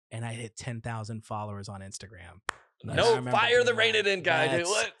and I hit 10,000 followers on Instagram. Nice. No, fire the Rain It In guy, dude.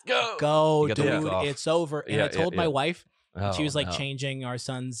 Let's go. Go, You got the dude. week off. It's over. And I told my wife, and she was like no. changing our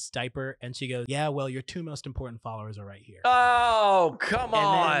son's diaper, and she goes, "Yeah, well, your 2 most important followers are right here." Oh, come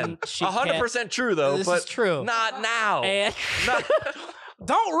on. she 100% true, though. This but is true. Not now. And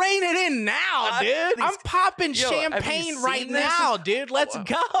don't rein it in now, dude. I'm popping champagne right now, dude. Let's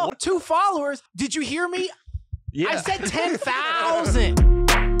go. 2 followers. Did you hear me? Yeah. I said 10,000.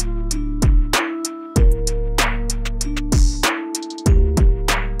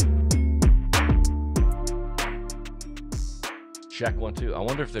 Check 1, 2. I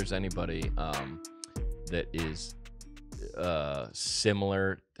wonder if there's anybody that is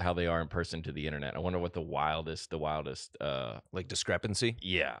similar how they are in person to the internet. I wonder what the wildest Like discrepancy?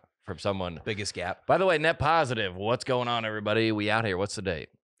 yeah, from someone. Biggest gap? By the way, net positive. What's going on, everybody? We out here. What's the date?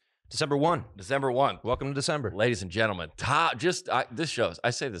 December 1. December 1. Welcome to December. Ladies and gentlemen, this show's, I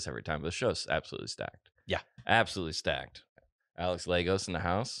say this every time, but the show's absolutely stacked. Yeah. Absolutely stacked. Alex Lagos in the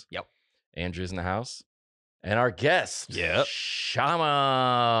house. Yep. Andrew's in the house. And our guest, Yep.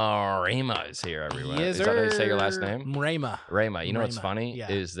 Shama Rama is here, everyone. Yes, Is that how you say your last name? Rama. Rama. You know what's Rama, funny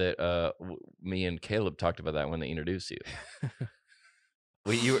yeah. is that me and Caleb talked about that when they introduced you.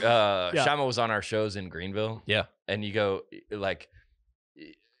 Shama was on our shows in Greenville. Yeah. And you go like,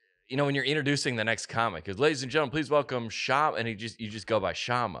 you know, when you're introducing the next comic, because ladies and gentlemen, please welcome Shama, and you just go by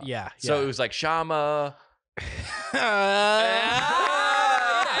Shama. Yeah. So it was like Shama.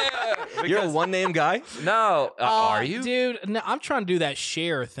 You're a one-name guy? No, are you, dude? No, I'm trying to do that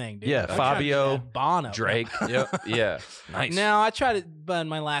share thing, dude. Yeah, I'm trying to do Fabio, that Bono, Drake? Yep. Yeah. Nice. No, I try to, but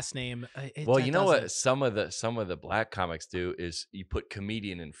my last name. Well, you know what? Some of the black comics do is you put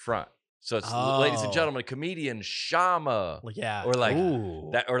comedian in front. So it's ladies and gentlemen, comedian Shama. Yeah. Or like Ooh.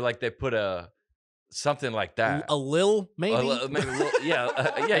 that, or like they put something like that. A lil, maybe. Maybe a little,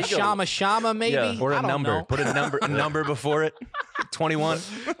 yeah, yeah. A Shama, maybe. Yeah. Or I a don't number. know. Put a number before it. 21.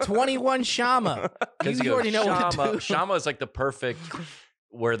 21 Shama. You already know what to do. Shama is like the perfect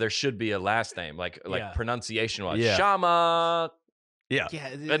where there should be a last name, like pronunciation wise. Yeah. Shama. Yeah. Yeah,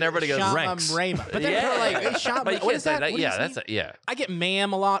 And everybody goes, Shama ranks. Rama. But then they're like, hey, Shama, But you what can't is say that? that. What do Yeah, you say? yeah. I get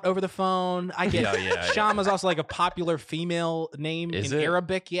ma'am a lot over the phone. I get Yeah. Shama's also like a popular female name Is in it?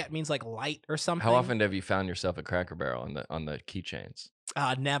 Arabic. Yeah, it means like light or something. How often have you found yourself at Cracker Barrel on the keychains?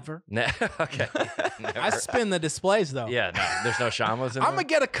 Never. Okay. Never. I spin the displays though. Yeah, no, there's no Shamas in I'm there? gonna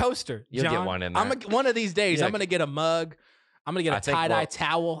get a coaster. You'll John. get one in there. One of these days. Yeah. I'm gonna get a mug. I'm gonna get I a think, tie-dye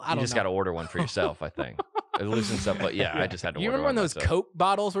towel. I You don't just know. got to order one for yourself, I think. It loosens up, but yeah, I just had to You order remember when one those myself. Coke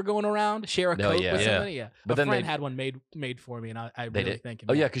bottles were going around? Share a No, Coke yeah. with Yeah. somebody? Yeah. But A then friend they- had one made for me, and I They really did. thank him.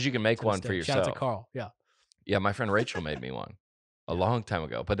 Oh yeah, because you can make to one this for day. yourself. Shout out to Carl. Yeah. Yeah, my friend Rachel made me one a long time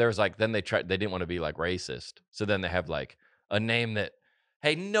ago. But there was like, then they didn't want to be like racist. So then they have like a name that,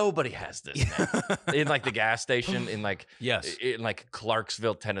 hey, nobody has this name. In like the gas station in like, Yes. in like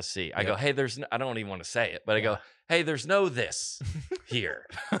Clarksville, Tennessee. I go, Yeah. hey, I don't even want to say it, but I go, hey, there's no this here.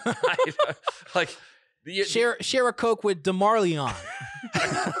 Like, Share a Coke with DeMarleon.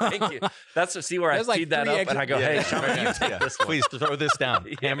 Thank you. See where I There's like teed that 3 up and I go, hey, Shama, you take this one. Please throw this down.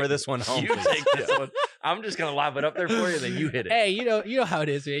 Hammer this one home. You please. take this one. I'm just gonna lob it up there for you, and then you hit it. Hey, you know how it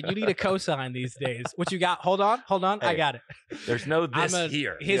is, man. You need a cosign these days. What you got? Hold on. I Hey, got it. There's no this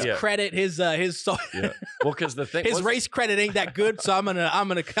here. His Yeah. credit, his Yeah. Well, because the thing, his race credit ain't that good, so I'm gonna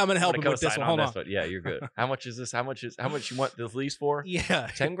help him with this one. Hold on. Yeah, you're good. How much is this? How much you want this lease for? Yeah.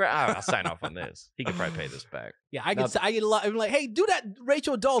 10 grand. I'll sign off on this. He could probably pay this back. Yeah, I get a lot. I'm like, hey, do that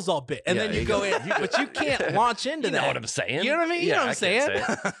Rachel Dolezal bit, and Yeah, then you you go go- in, but you can't launch into You that. know what I'm saying? You know what I mean? You know what I'm I can't saying?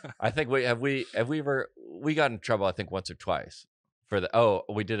 say it. I think we got in trouble. I think once or twice for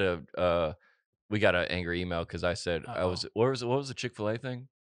we got an angry email because I said what was the Chick-fil-A thing?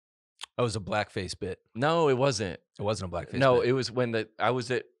 That was a blackface bit. No, it wasn't. It wasn't a blackface No, bit. it was when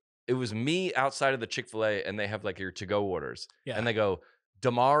it was me outside of the Chick-fil-A and they have like your to-go orders. Yeah. And they go,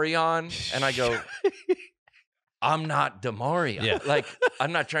 Damarion, and I go, I'm not Damarion. Yeah. Like,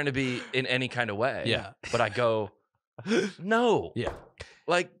 I'm not trying to be in any kind of way. Yeah. But I go, no. Yeah.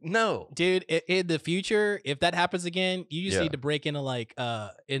 Like, no. Dude, in the future, if that happens again, you just Yeah. need to break into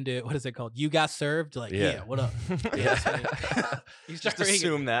into what is it called? You got served. Like, yeah, what up? Yeah. You Just start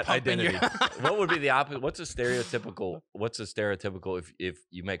assume that pumping identity. What would be the opposite? What's a stereotypical if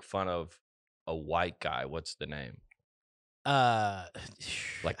you make fun of a white guy, what's the name?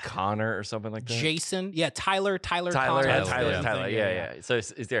 Like Connor or something like that? Jason. Yeah, Tyler. Tyler. Connor. Yeah, That's the Tyler. thing. Yeah. So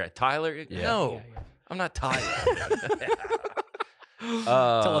is there a Tyler? Yeah. No, Yeah. I'm not Tyler.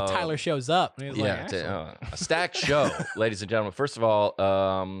 Until a Tyler shows up. And he's like, Yeah, "Actually." a stacked show, ladies and gentlemen. First of all,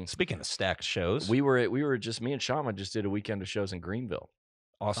 Speaking of stacked shows, we were just me and Shama just did a weekend of shows in Greenville.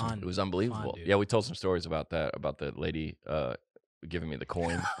 Awesome. Fun. It was unbelievable. Fun, dude. Yeah, we told some stories about that, about the lady giving me the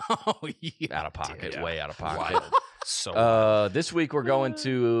coin Oh, yeah. out of pocket, Yeah. way out of pocket. Wild. So wild. This week we're going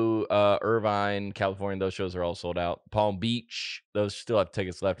to Irvine, California. Those shows are all sold out. Palm Beach, those still have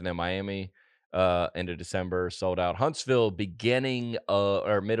tickets left. And then Miami, end of December, sold out. Huntsville, beginning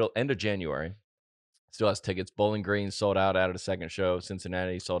or end of January, still has tickets. Bowling Green sold out the second show.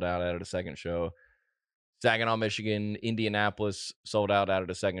 Cincinnati sold out the second show. Saginaw, Michigan, Indianapolis sold out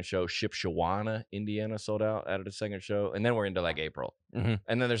the second show. Shipshewana, Indiana sold out the second show. And then we're into like April. Mhm.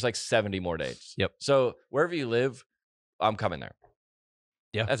 And then there's like 70 more dates. Yep. So wherever you live, I'm coming there.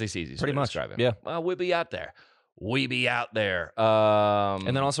 Yeah. That's the easiest Pretty way to much. describe it. Yeah. Well, we'll be out there. We be out there. And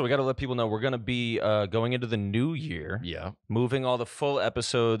then also we got to let people know we're going to be going into the new year, yeah. moving all the full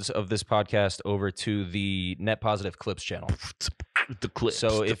episodes of this podcast over to the Net Positive Clips channel. The clips.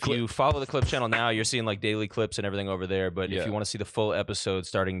 So if you follow the Clips channel now, you're seeing like daily clips and everything over there. But Yeah. if you want to see the full episode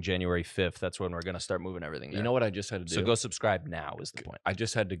starting January 5th, that's when we're going to start moving everything there. You know what I just had to do? So go subscribe now is the point. I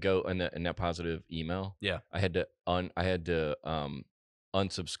just had to go in that positive email. Yeah. I had to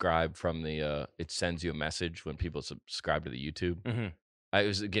unsubscribe from the it sends you a message when people subscribe to the YouTube. Mm-hmm. I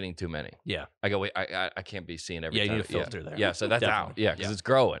was getting too many. Yeah. I go, wait, I can't be seeing every Yeah, you time. need a filter there. Yeah, so that's out. Definitely. Yeah, because Yeah. it's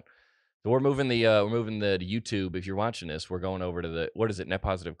growing. So we're moving the YouTube. If you're watching this, we're going over to the, what is it, Net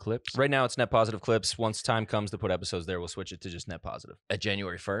Positive Clips? Right now it's Net Positive Clips. Once time comes to put episodes there, we'll switch it to just Net Positive. At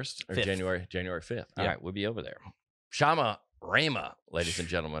January 1st or 5th. January 5th. All Yeah. right, we'll be over there. Shama Rama, ladies and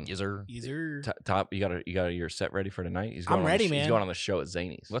gentlemen. Yes, sir. Easier. Top, you got your set ready for tonight? I'm ready, man. He's going on the show at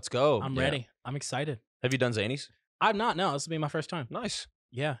Zany's. Let's go. I'm Yeah. ready. I'm excited. Have you done Zanies? I'm not. No, this will be my first time. Nice.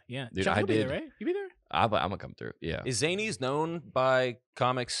 Yeah, yeah. Dude, Chuck, I you'll be did. there, right? You be there? I'm gonna come through. Yeah. Is Zanies known by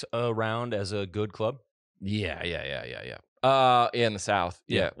comics around as a good club? Yeah. In the South.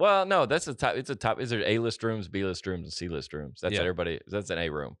 Yeah. Yeah. Well, no, that's a top. It's a top. Is there A-list rooms, B-list rooms, and C-list rooms? That's Yeah. everybody. That's an A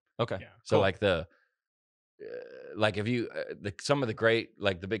room. Okay. Yeah. So Cool. like the, like if you some of the great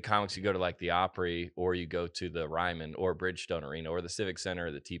like the big comics, you go to like the Opry or you go to the Ryman or Bridgestone Arena or the Civic Center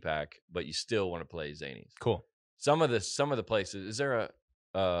or the T-Pack, but you still want to play Zanies. Cool. Some of the places. Is there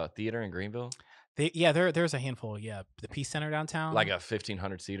a theater in Greenville? There's a handful. Yeah, the Peace Center downtown. Like a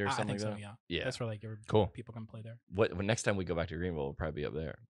 1,500 seater or I something think like so. that? Yeah. Yeah. That's where like Cool. people can play there. When next time we go back to Greenville, we'll probably be up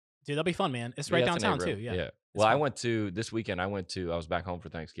there. Dude, that'll be fun, man. It's right Yeah, it's an downtown A-room. too. Yeah. Well, I fun. went to this weekend. I was back home for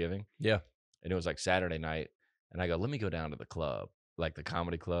Thanksgiving. Yeah. And it was like Saturday night. And I go, let me go down to the club, like the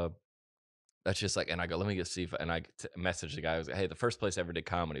comedy club. That's just like, and I go, let me get see if, and I messaged the guy. I was like, hey, the first place I ever did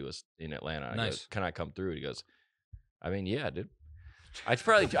comedy was in Atlanta. I Nice. go, can I come through? He goes, I mean, yeah, dude. I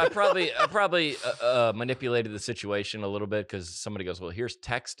probably manipulated the situation a little bit because somebody goes, well,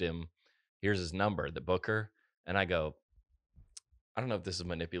 text him. Here's his number, the booker. And I go, I don't know if this is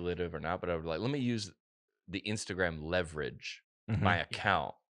manipulative or not, but I was like, let me use the Instagram leverage Mhm. my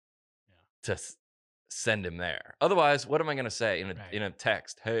account to send him there. Otherwise, what am I going to say in a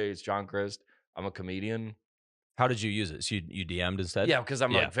text? Hey, it's John Crist. I'm a comedian. How did you use it? So you DM'd instead? Yeah, because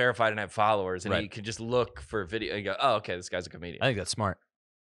I'm like verified and have followers, and Right. you can just look for a video and go, oh, okay, this guy's a comedian. I think that's smart.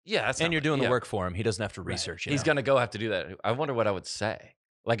 Yeah, that's And not you're bad. doing the Yeah. work for him. He doesn't have to research. You He's know? going to go have to do that. I wonder what I would say.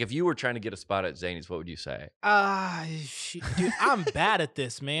 Like if you were trying to get a spot at Zany's, what would you say? Dude, I'm bad at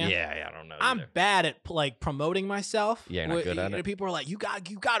this, man. Yeah, I don't know. I'm either. bad at like promoting myself. Yeah, you're not good at it? People are like, you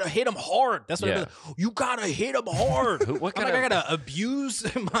gotta hit him hard. That's what Yeah. they're like, you gotta hit him hard. What I'm kind like, of I gotta abuse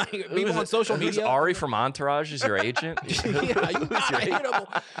my who people is on it? social Who's media. Ari from Entourage is your agent? Yeah, you gotta hit him.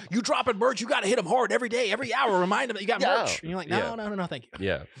 You dropping merch, you gotta hit him hard every day, every hour. Remind him that you got Yeah. merch. And you're like, Yeah. no, thank you.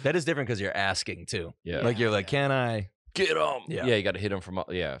 Yeah, That is different because you're asking too. yeah. Like you're like, can I? Get him. Yeah. Yeah, you got to him from.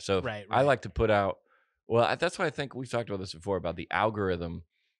 Yeah. So Right, I right. like to put out. Well, that's why I think we've talked about this before about the algorithm.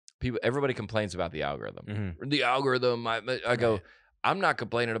 Everybody complains about the algorithm. Mhm. The algorithm. I go. Right. I'm not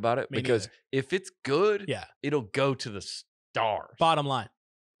complaining about it Me because neither. if it's good, Yeah. it'll go to the stars. Bottom line.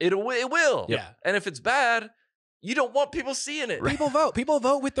 It will. Yeah. And if it's bad, you don't want people seeing it. People vote. People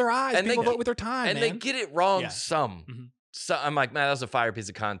vote with their eyes. And they People get- vote with their time. And man. they get it wrong Yeah. some. Mhm. So I'm like, man, that was a fire piece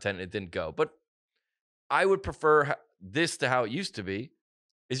of content and it didn't go. But I would prefer this to how it used to be.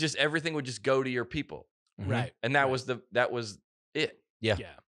 It's just everything would just go to your people. Right. And that right. was it. Yeah.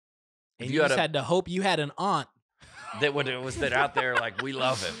 Yeah. If And you you had just a- had to hope you had an aunt. That would it was that out there like we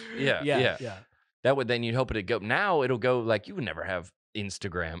love him. Yeah. Yeah. That would then you'd hope it'd go. Now it'll go like you would never have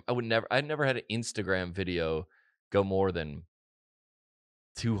Instagram. I'd never had an Instagram video go more than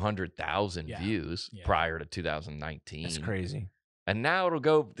 200,000 Yeah. views Yeah. prior to 2019. That's crazy. And now it'll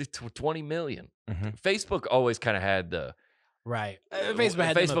go to 20 million. Mhm. Facebook always kind of had the Right. Facebook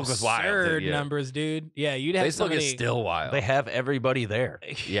had Facebook was wild, absurd yeah. numbers, dude. Yeah, you'd have Facebook is still wild. They have everybody there.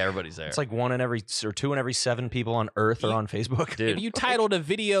 Yeah, everybody's there. It's like 1 in every or 2 in every 7 people on Earth are on Facebook. Dude. If you titled a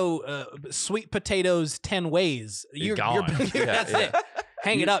video "Sweet Potatoes 10 Ways," you're gone. That's it.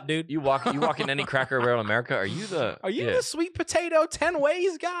 Hang it up, dude. You walk in any Cracker Barrel in America. Are you the the sweet potato 10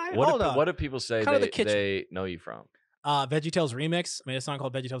 ways guy? Hold on. What do people say they know you from? VeggieTales Remix. I made a song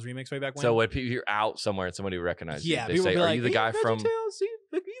called VeggieTales Remix way back when. So when you're out somewhere and somebody recognizes you, they people say, be "Are like, you the guy from?" VeggieTales? You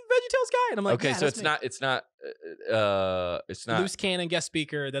VeggieTales guy? And I'm like, okay, yeah, so that's it's me. it's not Loose Cannon guest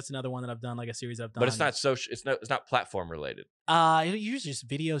speaker. That's another one that I've done, like a series I've done. but it's not social. It's not platform related. Usually just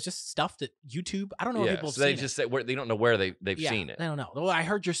videos, just stuff that YouTube. I don't know if people. So they just say they don't know where they've seen it. I don't know. Well, I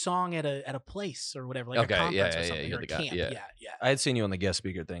heard your song at a place or whatever, like a conference or something, or a camp. Yeah. I had seen you on the guest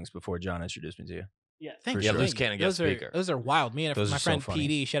speaker things before John introduced me to you. Yeah, thank you. you. Loose Cannon guest speaker. Those are wild. Me and my friend so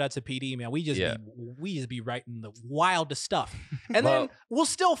PD. Shout out to PD, man. We just be writing the wildest stuff, and then we'll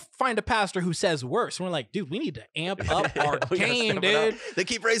still find a pastor who says worse. And we're like, dude, we need to amp up our game, dude. They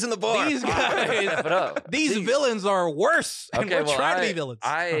keep raising the bar. These guys, these villains are worse. And we're trying to be villains.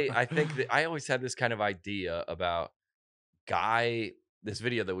 I think that I always had this kind of idea about this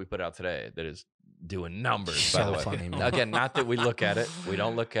video that we put out today that is doing numbers, by the way. Funny, man. Again, not that we look at it. We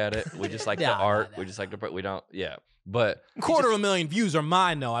don't look at it. We just like the art. We just like the. We don't. Yeah, but 250,000 views are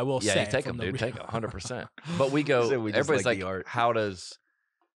mine, though. I will say. Yeah, you take them, dude. Take 100%. But we go. Everybody's like, art. how does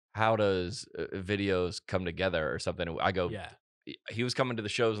videos come together or something? I go. Yeah. He was coming to the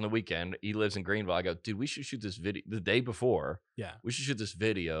shows on the weekend. He lives in Greenville. I go, dude, we should shoot this video the day before. Yeah. We should shoot this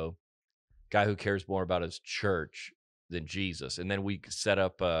video. Guy who cares more about his church than Jesus, and then we set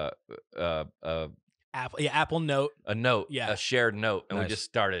up Apple Note, a shared note, and nice. We just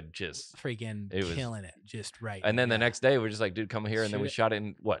started freaking killing it, just right. And then the next day we're just like, dude, come here, and then we shot it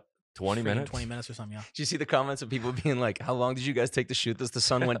in 20 minutes? 20 minutes or something, yeah. Did you see the comments of people being like, how long did you guys take to shoot this? The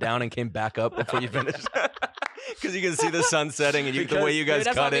sun went down and came back up before you finished. Because you can see the sun setting and the way you guys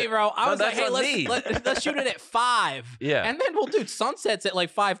cut it. Me, bro. I was like, hey, let's shoot it at 5. Yeah. And then we'll do sunsets at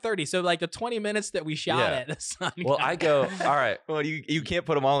like 5:30. So like the 20 minutes that we shot at the sun. Well, I go, all right. Well, you can't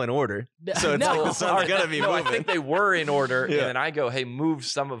put them all in order. So it's like the sun's going to be moving. I think they were in order. And then I go, hey, move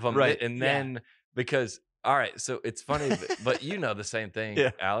some of them. Right. And then because, all right, so it's funny, but you know the same thing,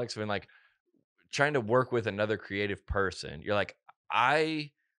 Alex, when like trying to work with another creative person, you're like,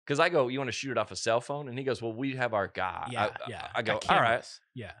 because I go, you want to shoot it off a cell phone? And he goes, well, we have our guy. I go, all right.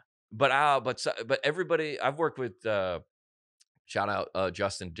 Yeah. But everybody, I've worked with, shout out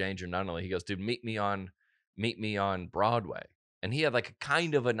Justin Danger Nunnally. He goes, dude, meet me on Broadway. And he had like a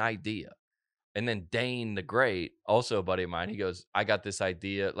kind of an idea. And then Dane the Great, also a buddy of mine, he goes, I got this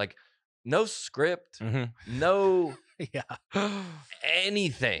idea. Like no script, no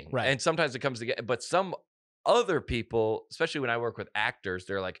anything. Right. And sometimes it comes together. But some other people, especially when I work with actors,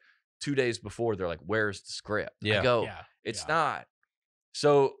 they're like 2 days before, they're like, where's the script? Yeah. I go, it's not.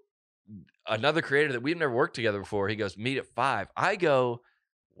 So another creator that we've never worked together before, he goes, meet at 5. I go,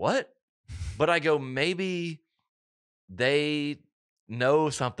 what? But I go, maybe they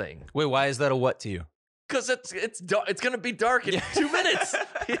know something. Wait, why is that a what to you? Because it's going to be dark in 2 minutes.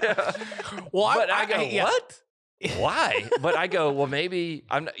 Well, I go, what? Why? But I go, well, maybe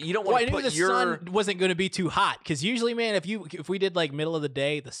you don't want to put the sun wasn't going to be too hot because usually, man, if we did like middle of the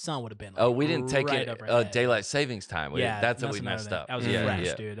day, the sun would have been. Like, we didn't take daylight savings time. That's what we messed up. That was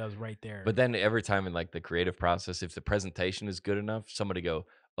fresh, dude. That was right there. But then every time in like the creative process, if the presentation is good enough, somebody go,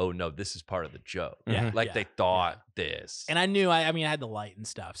 oh no, this is part of the joke. They thought this. And I knew, I had the light and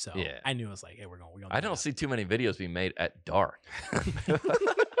stuff, so I knew it was like, hey, we're going. I don't see too many videos being made at dark.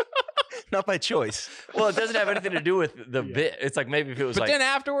 Not by choice. Well, it doesn't have anything to do with the bit. It's like maybe if it was but then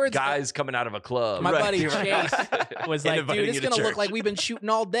afterwards, guys coming out of a club. My buddy Chase was like, dude, it's going to look like we've been shooting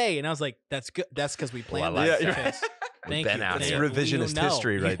all day. And I was like, that's good. That's because we planned that. Thank you. That's revisionist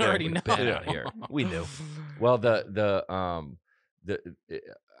history right there. Already know. Been out here. We knew. Well,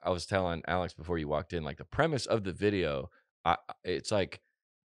 I was telling Alex before you walked in, like the premise of the video, it's like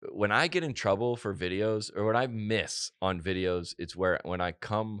when I get in trouble for videos or when I miss on videos, it's when I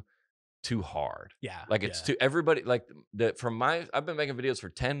come too hard. Yeah. Like it's too everybody like I've been making videos for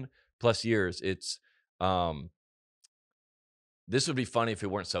 10 plus years. It's this would be funny if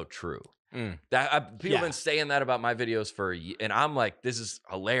it weren't so true. People have been saying that about my videos for a year, and I'm like, this is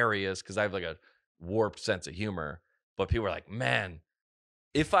hilarious because I have like a warped sense of humor. But people are like, man,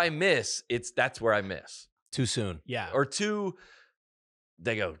 if I miss, that's where I miss. Too soon. Yeah. Or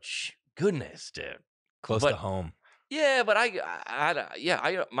they go, goodness, dude. Close to home. Yeah, but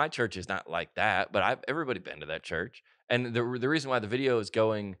my church is not like that, but everybody been to that church. And the reason why the video is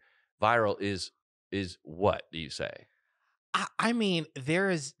going viral is what do you say? I mean,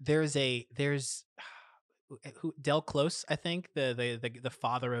 there's who Del Close, I think the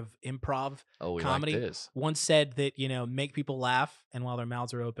father of improv Oh, we comedy, like this. once said that make people laugh, and while their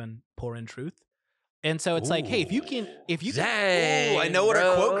mouths are open, pour in truth. And so it's like, hey, if you can, Dang, I know what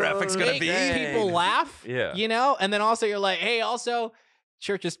our quote bro. graphic's gonna make be. people laugh, Yeah. and then also you're like, hey, also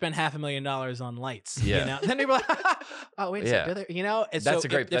churches spend $500,000 on lights, Yeah. and then people are like, oh, wait a second, and That's so a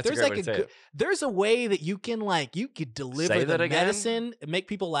great. if That's a there's great like way to say it. there's a way that you can you could deliver Say the that again? medicine, make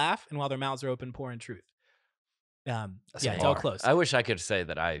people laugh, and while their mouths are open, pour in truth. That's Yeah, a it's all bar. close. I wish I could say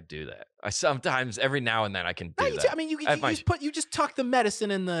that I do that. I sometimes, every now and then, I can do No, you that. do. I mean, you just tuck the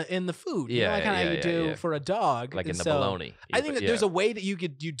medicine in the food. Yeah, kind of how you yeah, do yeah. for a dog, like in and the so bologna. I think that there's a way that you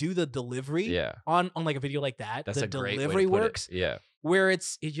do the delivery Yeah, on like a video like that. that's the a great delivery way to put works It. Yeah, where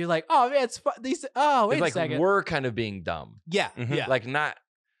you're like, oh man, it's fun. Wait it's a like second. we're kind of being dumb. Yeah, Mhm. yeah. Like not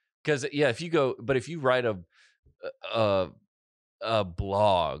because if you write a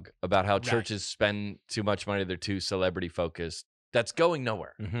blog about how Right. churches spend too much money, they're too celebrity focused. That's going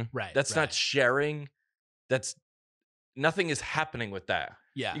nowhere. Mhm. Right. That's right. not sharing. That's nothing is happening with that.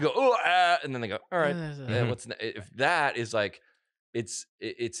 Yeah. You go, and then they go, all right. Mhm. If that is like, it's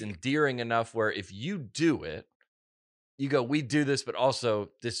endearing enough where if you do it, you go, we do this, but also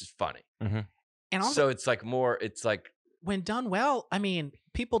this is funny. And also, So it's like more. It's like when done well, I mean,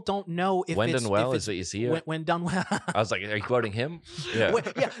 people don't know if when it's done well if it's, is he? when done well. I was like, are you quoting him? Yeah.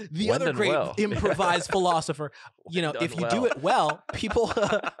 The When other done great well. improvised philosopher. When If done you do well. it well, people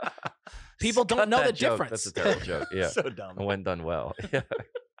don't Cut know that the joke. difference. That's a terrible joke. Yeah. So dumb. When done well. Yeah.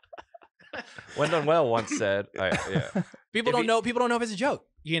 When done well once said, yeah. People If don't he- know. People don't know if it's a joke.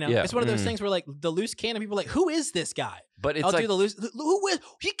 Yeah. It's one of those Mm. things where like the loose cannon. People are like, who is this guy? But it's I'll like do the loose. Who is?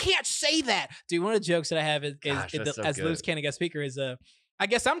 He can't say that, dude. One of the jokes that I have is Gosh, that's so as good. loose cannon guest speaker is I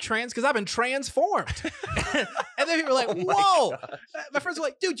guess I'm trans because I've been transformed. And then people are like, Oh my whoa. gosh. My friends are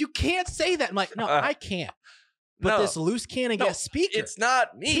like, dude, you can't say that. I'm like, no, I can't. But no, this loose cannon guest speaker, it's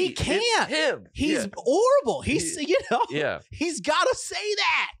not me. He It's can't. him. he's horrible. He's Yeah. he's got to say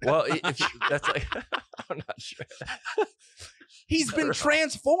that. Well, that's like I'm not sure. He's been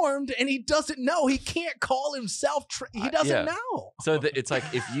transformed and he doesn't know. He can't call himself. He doesn't Yeah. know. So it's like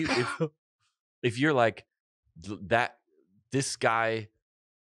if you're like that, this guy,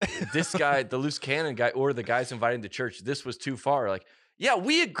 the loose cannon guy, or the guys inviting to church, this was too far. Like, yeah,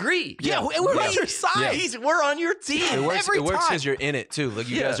 we agree. Yeah, we're on your side. We're on your team. It works. Every It works time. because you're in it too. Like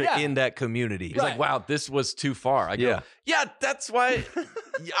you Yeah. guys are Yeah. in that community. He's like, wow, this was too far. I go, Yeah. that's why.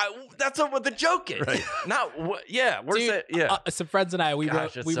 That's what the joke is. Right. Not what. Yeah, we're Dude, saying. Yeah. Some friends and I, we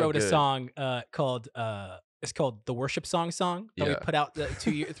Gosh, that's wrote so a good. song called it's called the Worship Song that we Yeah. put out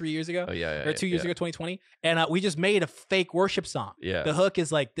 3 years ago. Oh yeah. Or 2 years ago, 2020, and we just made a fake worship song. Yeah. The hook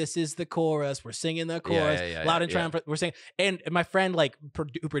is like, "This is the chorus. We're singing the chorus, yeah, loud and yeah. triumphant. We're singing." And my friend, like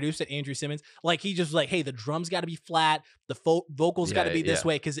who produced it, Andrew Simmons, like he just was like, "Hey, the drums got to be flat. The vocals got to be this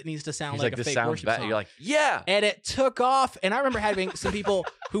way because it needs to sound He's like like, a this fake sounds worship bad. song." You're like, yeah. And it took off. And I remember having some people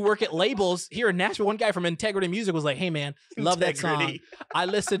who work at labels here in Nashville. One guy from Integrity Music was like, "Hey man, love that song. Integrity. I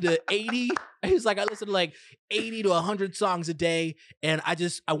listened to 80." He was like, "I listened to like 80 to 100 songs a day, and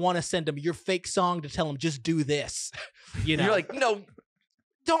I want to send them your fake song to tell them just do this." You're like, no.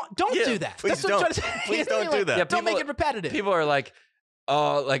 don't Yeah, do that. please That's what I'm trying to don't. say. Please don't Like, do that. Yeah, don't make people- it repetitive. People are like,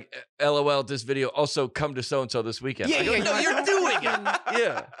 oh, like LOL, this video. Also, come to so and so this weekend. Yeah, I go, yeah, no, yeah. you're doing it.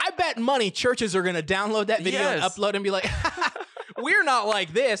 Yeah. I bet money churches are gonna download that video and Yes. upload and be like, "We're not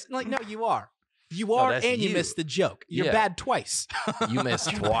like this." I'm like, no, you are. You are, that's and you you. missed the joke. You're Yeah. bad twice. You missed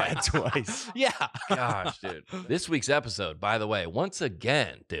twice. Twice. Yeah. Gosh, dude. This week's episode, by the way, once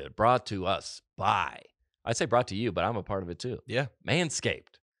again, dude, brought to us by, I say brought to you, but I'm a part of it too. Yeah.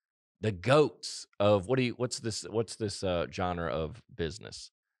 Manscaped. The goats of what's this genre of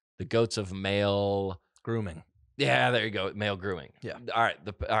business? The goats of male Grooming. Yeah, there you go. Male grooming. Yeah. All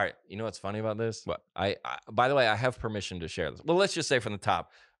right. You know what's funny about this? What? I by the way, I have permission to share this. Well, let's just say from the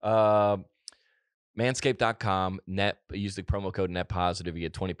top. Manscaped.com, use the promo code NetPositive. You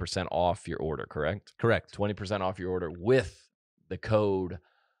get 20% off your order, correct? Correct. 20% off your order with the code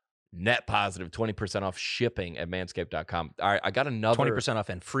NetPositive, 20% off shipping at manscaped.com. All right, I got another 20% off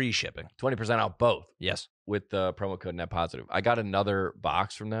and free shipping. 20% off both Yes. with the promo code NetPositive. I got another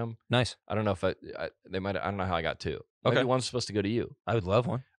box from them. Nice. I don't know if they might. I don't know how I got two. Maybe Okay. one's supposed to go to you. I would love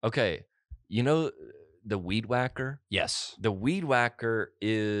one. Okay, you know the Weed Whacker. Yes. The Weed Whacker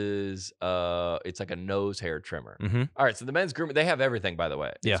is it's like a nose hair trimmer. Mm-hmm. All right, so the men's grooming, they have everything, by the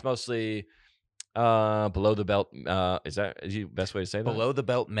way. Yeah. It's mostly below the belt. Is the best way to say that? Below the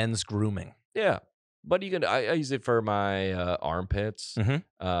belt men's grooming. Yeah. But you can. I use it for my armpits.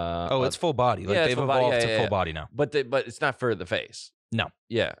 Mm-hmm. It's full body. Like they've evolved to full body now. But it's not for the face. No.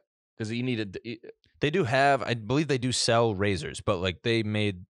 Yeah, because you need to. They do have. I believe they do sell razors, but like they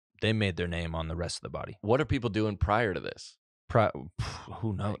made their name on the rest of the body. What are people doing prior to this?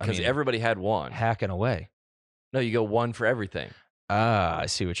 Who knows? Because everybody had one. Hacking away. No, you go one for everything. Ah, I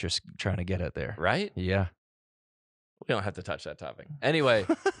see what you're trying to get at there. Right? Yeah. We don't have to touch that topic. Anyway,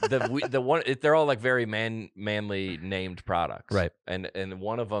 the one they're all like very manly named products, right? And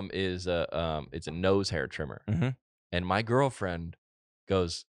one of them is it's a nose hair trimmer. Mm-hmm. And my girlfriend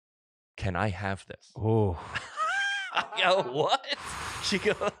goes, "Can I have this?" Oh, I go, "What?" She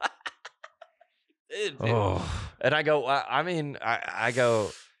goes, and I go, I go.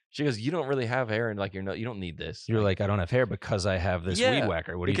 She goes, "You don't really have hair, and like you don't need this." You're like, "I don't have hair because I have this weed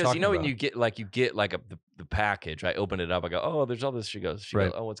whacker." What are you talking about? Because you know when you get like the package, I open it up, I go, "Oh, there's all this." She goes,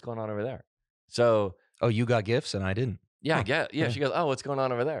 "Oh, what's going on over there?" So, you got gifts and I didn't. Yeah, yeah. She goes, "Oh, what's going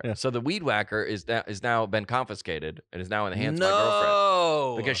on over there?" Yeah. So the weed whacker is now been confiscated and is now in the hands of my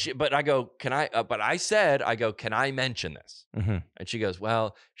girlfriend. Because but I go, "Can I?" But I said, "Can I mention this?" Mm-hmm. And she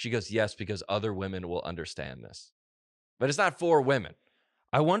goes, "Yes, because other women will understand this." But it's not for women.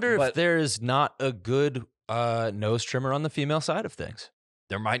 I wonder if there's not a good nose trimmer on the female side of things.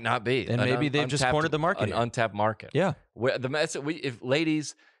 There might not be, and maybe they've just cornered the market, an untapped market. Yeah, if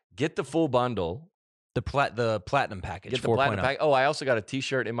ladies get the full bundle, the platinum package, get the platinum package. Oh, I also got a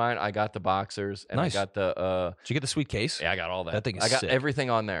T-shirt in mine. I got the boxers, and nice. I got the. Did you get the sweet case? Yeah, I got all that. That thing is I got sick. everything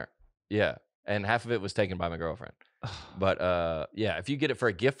on there. Yeah, and half of it was taken by my girlfriend. But yeah, if you get it for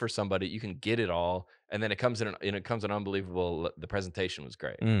a gift for somebody, you can get it all, and then it comes in an unbelievable. The presentation was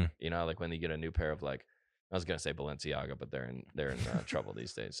great. You know, like when you get a new pair of like. I was gonna say Balenciaga, but they're in trouble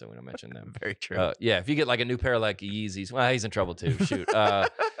these days, so we don't mention them. Very true. Yeah, if you get like a new pair of like Yeezys, well, he's in trouble too. Shoot.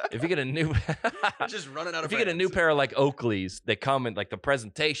 If you get a new, just running out of. If you get a new pair of like Oakleys, they come in like the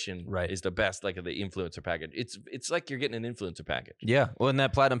presentation is the best, like the influencer package. It's like you're getting an influencer package. Yeah, well, in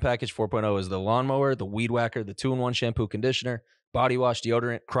that platinum package 4.0 is the lawnmower, the weed whacker, the 2-in-1 shampoo conditioner, body wash,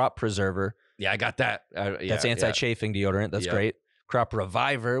 deodorant, crop preserver. Yeah, I got that. That's anti-chafing deodorant. That's great. Crop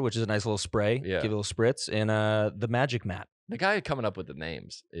Reviver, which is a nice little spray. Yeah. Give it a little spritz. And the Magic Mat. The guy coming up with the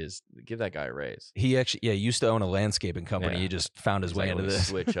names give that guy a raise. He actually, used to own a landscaping company. He just found his way into this.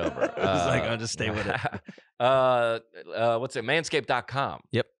 Switch over. He's like, I'll just stay with it. What's it? Manscaped.com.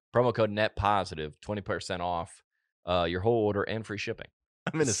 Yep. Promo code NETPOSITIVE, 20% off your whole order and free shipping.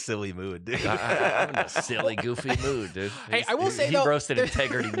 I'm in a silly mood, dude. I'm in a silly, goofy mood, dude. Hey, I will say he roasted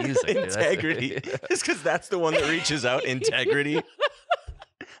integrity music. Integrity. It's because that's the one that reaches out. Integrity.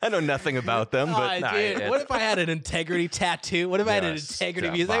 I know nothing about them, but dude, what if I had an integrity tattoo? What if I had an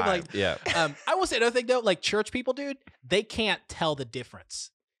integrity music? Like, I will say another thing though, like church people, dude, they can't tell the difference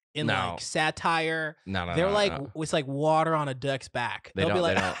in like satire. They're like it's like water on a duck's back. They'll be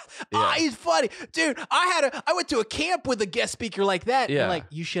like, he's funny, dude. I went to a camp with a guest speaker like that. Yeah, like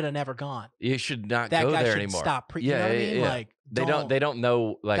you should have never gone. You should not go there anymore. Stop. You know what I mean? Like they don't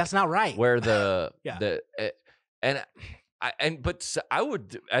know like that's not right. Where the but I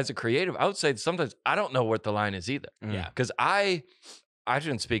would, as a creative, I would say sometimes I don't know what the line is either. Yeah, because I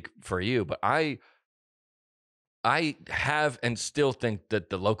shouldn't speak for you, but I have and still think that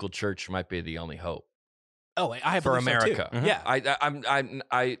the local church might be the only hope. Oh, I have for America. So too. Yeah,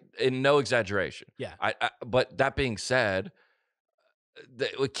 I in no exaggeration. Yeah, but that being said,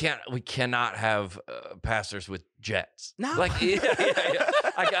 we cannot have pastors with jets. No, like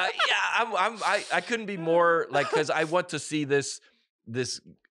I couldn't be more like, because I want to see this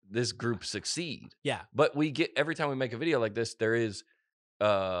group succeed. Yeah, but we get every time we make a video like this, there is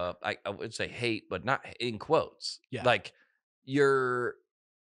I would say hate, but not in quotes. Yeah, like you're.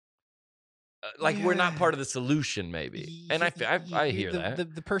 We're not part of the solution, maybe, and I hear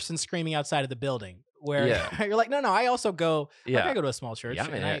that the person screaming outside of the building, where you're like, no, I also go. Like, I go to a small church,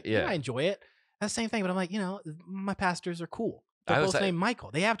 and I enjoy it. That's the same thing, but I'm like, my pastors are cool. They're both named Michael.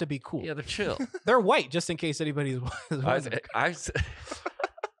 They have to be cool. Yeah, they're chill. They're white, just in case anybody's wondering.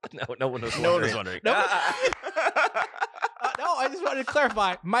 No one was wondering. No one was wondering. No, I just wanted to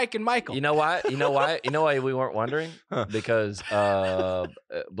clarify, Mike and Michael. You know why? You know why we weren't wondering? Because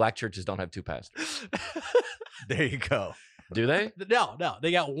black churches don't have two pastors. There you go. Do they? No.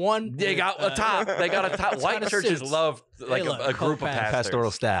 They got one. They got a top. They got a top. White churches love like a group of pastors.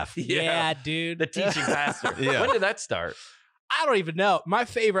 Pastoral staff. Yeah, dude. The teaching pastor. Yeah. When did that start? I don't even know. My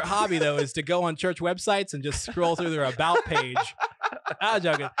favorite hobby, though, is to go on church websites and just scroll through their about page. I'm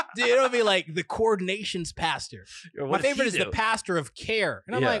joking. Dude, it'll be like the coordinations pastor. My favorite is the pastor of care.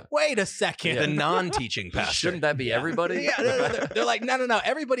 And I'm like, wait a second. The non-teaching pastor. Shouldn't that be everybody? Yeah, they're like, no.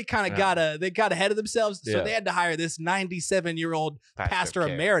 Everybody kind of got ahead of themselves. So they had to hire this 97-year-old pastor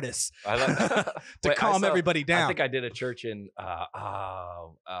emeritus to calm everybody down. I think I did a church in,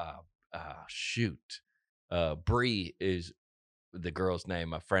 Bree is the girl's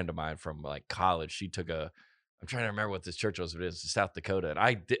name, a friend of mine from like college. She took I'm trying to remember what this church was, but it was South Dakota.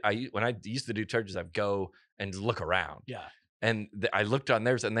 And when I used to do churches, I'd go and look around. Yeah. And I looked on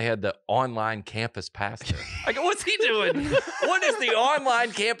theirs and they had the online campus pastor. I go, what's he doing? What is the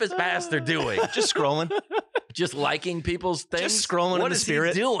online campus pastor doing? Just scrolling. Just liking people's things? Just scrolling in the spirit. What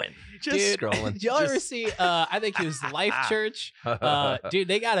is he doing? Just scrolling. Did y'all ever see, I think it was Life Church. Dude,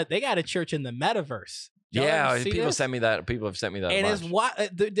 they got a church in the Metaverse. People sent me that. People have sent me that. And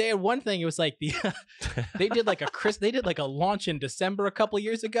they had one thing. It was like they did like a launch in December a couple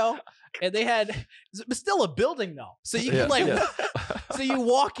years ago, and they had it was still a building though. So you can so you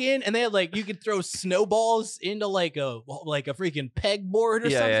walk in and they had like you could throw snowballs into like a freaking pegboard or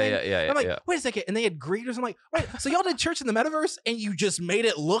something. I'm like, wait a second, and they had greeters. I'm like, wait, so y'all did church in the Metaverse and you just made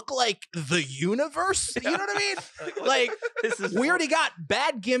it look like the universe? You know what I mean? Like we already got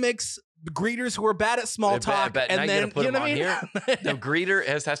bad gimmicks. Greeters who are bad at small talk, and then you know what I mean. The greeter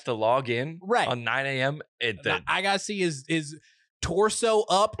has to log in on 9 a.m. I gotta see his torso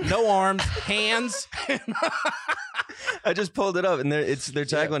up, no arms, hands. I just pulled it up, and their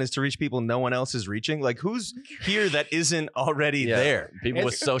tagline is to reach people no one else is reaching. Like, who's here that isn't already there? People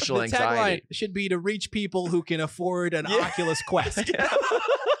with social anxiety. Tagline should be to reach people who can afford an Oculus Quest.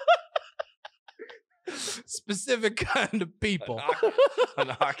 Specific kind of people.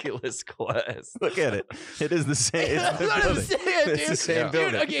 An Oculus Quest. Look at it. It is the same. It's the same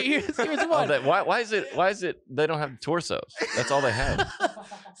building. Dude, okay, here's one. Why is it they don't have torsos? That's all they have.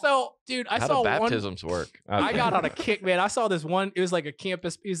 So, dude, I How saw do baptisms work? I got on a kick, man. I saw this one. It was like a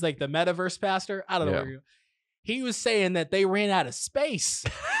campus. He was like the Metaverse pastor. I don't know where he was saying that they ran out of space.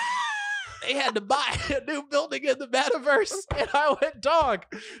 They had to buy a new building in the Metaverse, and I went, dog.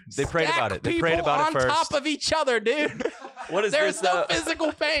 They prayed about it. They prayed about it first. On top of each other, dude. What is There's this? no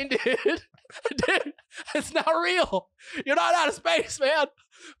physical pain, dude. Dude, it's not real. You're not out of space, man.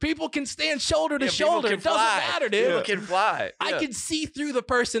 People can stand shoulder to shoulder. It doesn't matter, dude. People can fly. I can see through the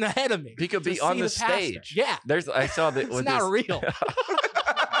person ahead of me. He could be on the stage. Yeah. I saw that. It's not real.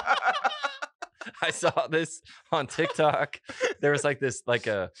 I saw this on TikTok. There was like this, like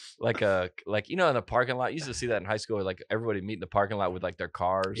in the parking lot. You used to see that in high school, where like everybody meet in the parking lot with like their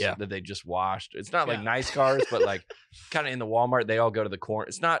cars that they just washed. It's not like nice cars, but like kind of in the Walmart, they all go to the corner.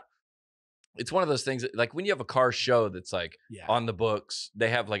 It's one of those things that, like when you have a car show that's like on the books, they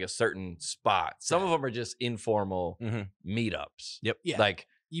have like a certain spot. Some of them are just informal meetups. Yep. Yeah. Like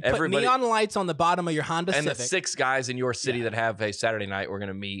you put neon lights on the bottom of your Honda Civic. And the 6 guys in your city that have a Saturday night, we're going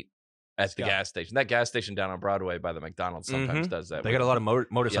to meet at the gas station. That gas station down on Broadway by the McDonald's sometimes does that. They got a lot of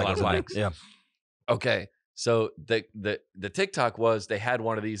motorcycles. Yeah. Okay. So the TikTok was they had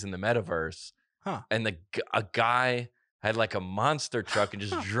one of these in the Metaverse, and a guy had like a monster truck and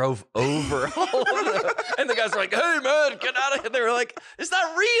just drove over all of them. And the guys were like, "Hey man, get out of here!" They were like, "It's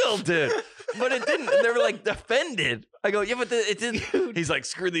not real, dude." But it didn't. And they were like offended. I go, "Yeah, but it didn't." He's like,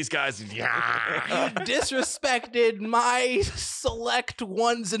 "Screw these guys." You disrespected my select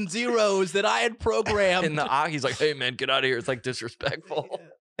ones and zeros that I had programmed. He's like, "Hey man, get out of here." It's like disrespectful.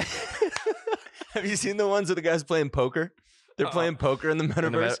 Have you seen the ones of the guys playing poker? They're playing poker in the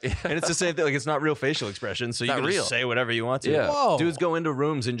Metaverse, and it's the same thing. Like, it's not real facial expression, so you can just say whatever you want to. Yeah. Whoa. Dudes go into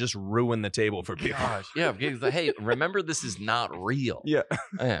rooms and just ruin the table for people. Gosh. Yeah, because like, hey, remember this is not real. Yeah.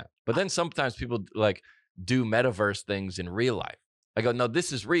 But then sometimes people like do metaverse things in real life. I go, no,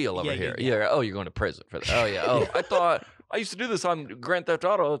 this is real over here. Yeah. Oh, you're going to prison for that. Oh yeah. Oh, I thought I used to do this on Grand Theft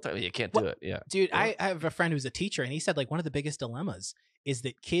Auto all the time. You can't do it. Yeah. Dude, I have a friend who's a teacher, and he said like one of the biggest dilemmas is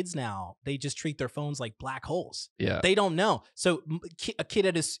that kids now, they just treat their phones like black holes. Yeah. They don't know. So a kid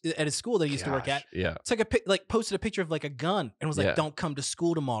at his school that he used to work at, posted a picture of like a gun and was like, "Don't come to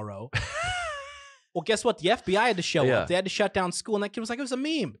school tomorrow." Well, guess what? The FBI had to show up. They had to shut down school, and that kid was like, "It was a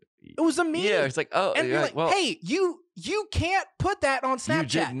meme. It was a meme." Yeah, it's like, oh, and you're like, well, hey, you can't put that on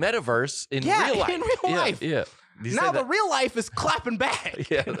Snapchat. You did metaverse in real life. In real life. Yeah. Now the real life is clapping back.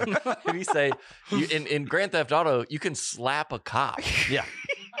 Yeah. If you say in Grand Theft Auto, you can slap a cop. Yeah.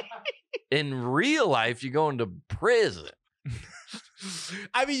 In real life, you go into prison.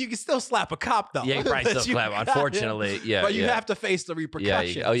 I mean, you can still slap a cop though. Yeah, you probably still slap. Unfortunately, yeah. But you have to face the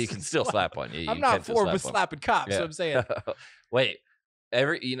repercussions. Yeah. You can still slap one. I'm not for slapping cops. So I'm saying. Wait.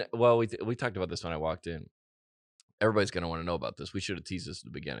 We talked about this when I walked in. everybody's gonna want to know about this. We should have teased this at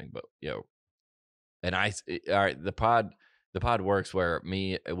the beginning, but and all right, the pod works where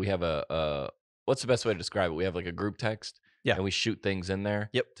we have a what's the best way to describe it? We have like a group text, and we shoot things in there,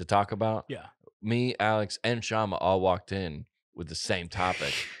 to talk about. Yeah, me, Alex, and Shama all walked in with the same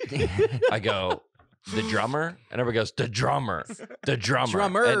topic. I go, the drummer, and everybody goes, the drummer, the drummer,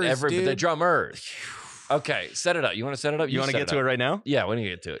 drummers, dude. The drummers. Okay, set it up. You want to set it up? You want to get to it right now? Yeah, we need to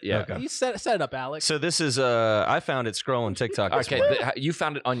get to it. Yeah. Okay. You set it up, Alex. So this is I found it scrolling TikTok. Okay, you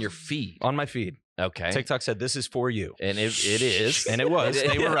found it on your feed. On my feed. Okay. TikTok said this is for you. And it is. And it was.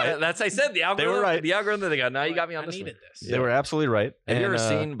 They were right. That's I said the algorithm. They were right. The algorithm they got. Now you got me on this one. They were absolutely right. Have you ever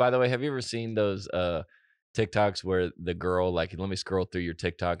seen, by the way, have you ever seen those TikToks where the girl, like, let me scroll through your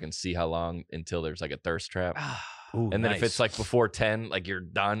TikTok and see how long until there's like a thirst trap? Ooh, and then if it's like before 10, like you're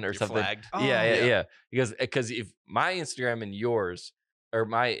done or something. Flagged. Yeah. Because if my Instagram and yours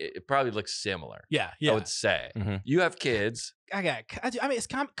it probably looks similar. Yeah. I would say. You have kids. I mean, it's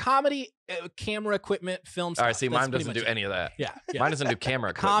comedy, camera equipment, film stuff. All right, see, mine doesn't do any of that. Yeah. Mine doesn't do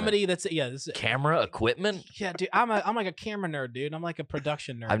camera equipment. Comedy, this is camera equipment? Yeah, dude. I'm like a camera nerd, dude. I'm like a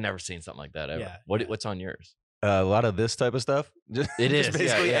production nerd. I've never seen something like that ever. Yeah, What's on yours? A lot of this type of stuff. It is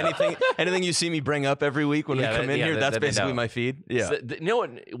basically anything you see me bring up every week when we come in here. That's basically my feed. Yeah. So, you know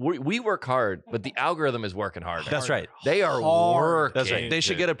what? We work hard, but the algorithm is working harder. That's right. They are working. That's right. They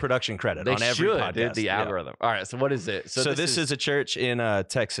should get a production credit on every podcast. Dude, the algorithm. All right. So what is it? So this is a church in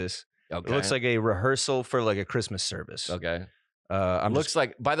Texas. Okay. It looks like a rehearsal for like a Christmas service. Okay. Looks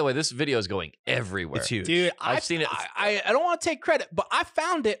like, by the way, this video is going everywhere. It's huge. Dude, I've seen it. I don't want to take credit, but I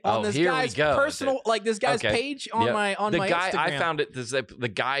found it on this guy's personal, like this guy's page on my Instagram. I found it.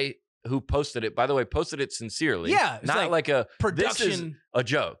 The guy who posted it, by the way, posted it sincerely. Yeah. Not like a production. This is a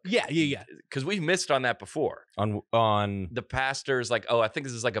joke. Yeah. Because we missed on that before. On the pastor's like, oh, I think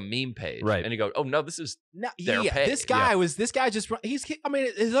this is like a meme page. Right. And you go, oh, no, this is their page. This guy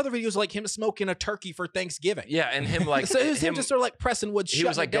his other videos like him smoking a turkey for Thanksgiving. Yeah. And him like. So it was him just sort of like pressing wood. He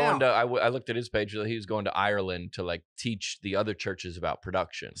was like going to, I looked at his page. He was going to Ireland to like teach the other churches about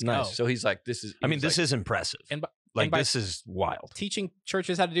production. Nice. So he's like, this is. This is impressive. This is wild. Teaching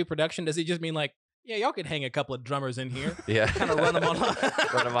churches how to do production, does he just mean like, yeah, y'all could hang a couple of drummers in here? Yeah. Kind of run them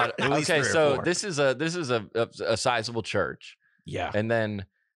on. Okay, so this is a sizable church. Yeah. And then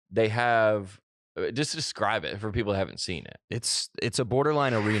they have, just describe it for people who haven't seen it. It's a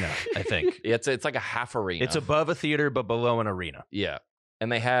borderline arena, I think. It's like a half arena. It's above a theater, but below an arena. Yeah.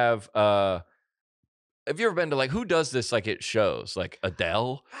 And they have, have you ever been to like, who does this like it shows? Like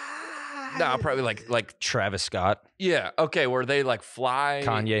Adele? No, probably like Travis Scott. Yeah. Okay. Where they like fly.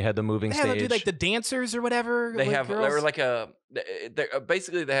 Kanye had the moving stage. They do like the dancers or whatever. They have. They were like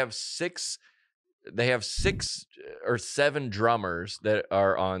basically they have six or seven drummers that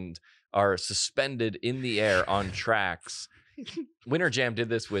are suspended in the air on tracks. Winter Jam did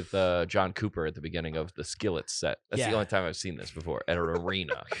this with John Cooper at the beginning of the Skillet set. That's the only time I've seen this before at an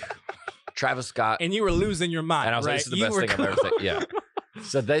arena. Travis Scott. And you were losing your mind. And I was like, this is the best thing I've ever seen. Yeah.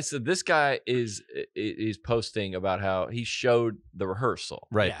 So this guy is posting about how he showed the rehearsal,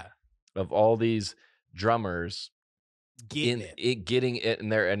 right, of all these drummers getting it in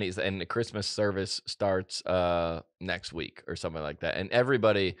there, and the Christmas service starts next week or something like that, and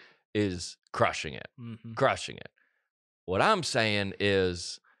everybody is crushing it. What I'm saying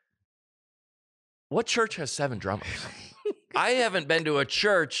is, what church has 7 drummers? I haven't been to a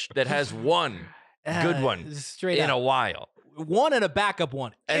church that has one good one in a while. One and a backup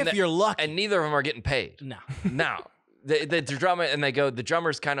one, if you're lucky. And neither of them are getting paid. No. Now, the drummer, and they go, the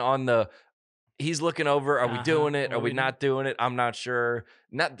drummer's kind of on the, he's looking over, are we doing it? Are we not doing it? I'm not sure.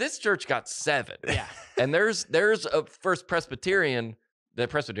 Now, this church got 7. Yeah. And there's a First Presbyterian, the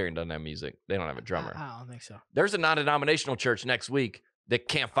Presbyterian doesn't have music. They don't have a drummer. I don't think so. There's a non-denominational church next week that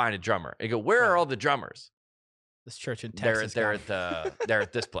can't find a drummer. They go, where are all the drummers? This church in Texas. They're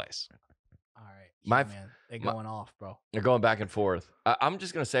at this place. All right. Man. They're going off, bro. They're going back and forth. I'm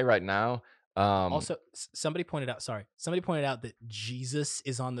just going to say right now. Also, somebody pointed out that Jesus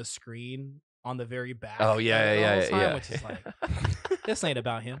is on the screen on the very back. Oh, yeah. Which is like, this ain't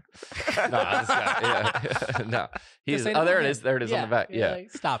about him. No, this guy, no. He's, there it is. There it is on the back. Yeah.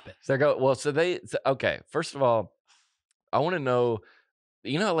 Like, stop it. So okay. First of all, I want to know,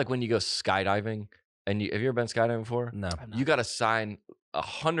 like when you go skydiving, and have you ever been skydiving before? No. You got to sign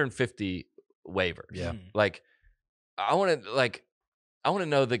 150 waivers. Yeah. Like I want to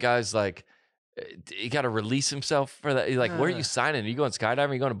know the guys like, he got to release himself for that. He's like, where are you signing? Are you going skydiving?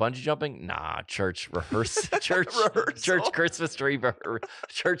 Are you going to bungee jumping? Nah, church rehearsal. church Christmas tree,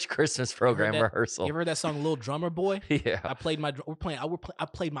 church Christmas program rehearsal. You ever heard that song, Little Drummer Boy? Yeah. I played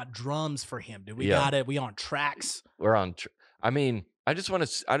my drums for him, dude. We on tracks. We're on. I mean, I just want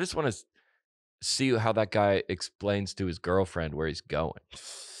to see how that guy explains to his girlfriend where he's going.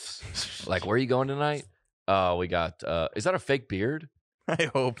 Like, where are you going tonight? Oh, we got. Is that a fake beard? I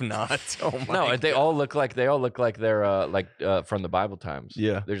hope not. Oh my no, God. they all look like they're from the Bible times.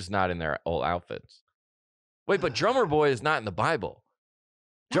 Yeah, they're just not in their old outfits. Wait, but Drummer Boy is not in the Bible.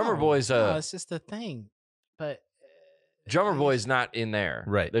 Drummer Boy's no, it's just a thing. But Drummer Boy is not in there.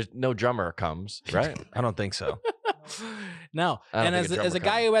 Right. There's no drummer comes. Right. I don't think so. No. And as a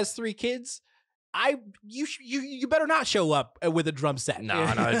guy who has 3 kids, you better not show up with a drum set. No,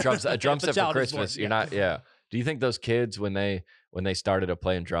 a drum set for Christmas. You're not. Yeah. Do you think those kids when they started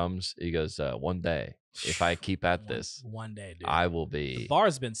playing drums, he goes, one day, if I keep at this, one day, dude, I will be. The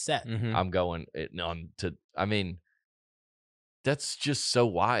bar's been set. Mm-hmm. I'm going on to. I mean, that's just so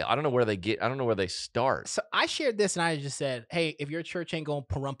wild. I don't know where they start. So I shared this and I just said, hey, if your church ain't going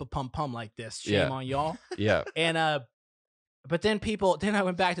pum like this, shame on y'all. Yeah. And but then I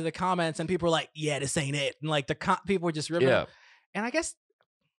went back to the comments and people were like, yeah, this ain't it. And like people were just ripping them. And I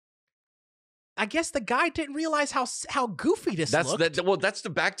guess the guy didn't realize how goofy this looked. That's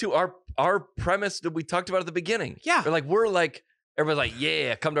back to our premise that we talked about at the beginning. Yeah. Everybody's like,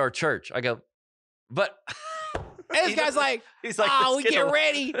 yeah, come to our church. I go, but and this guy's like, we get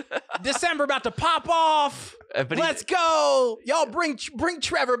ready. December about to pop off. Let's go. Y'all bring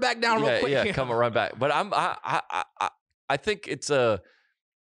Trevor back down real quick. Yeah, come run back. But I think it's a,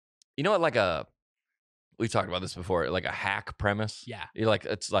 you know what, we've talked about this before, like a hack premise. Yeah. You're like,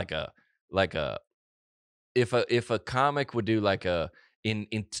 it's like a if a comic would do like in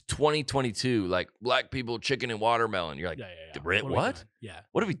 2022, like black people, chicken and watermelon, you're like, what? Yeah.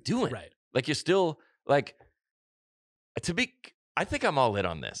 What are we doing? Right. Like you're still like, I think I'm all in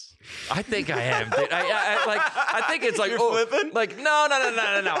on this. I think I am. I think it's like, you're flipping? Like, no.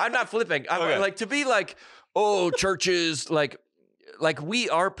 I'm not flipping. I'm like to be like, churches, like we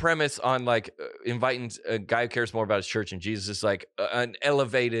are premise on like inviting a guy who cares more about his church and Jesus is like an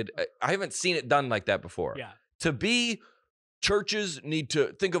elevated. I haven't seen it done like that before. Yeah. To be churches need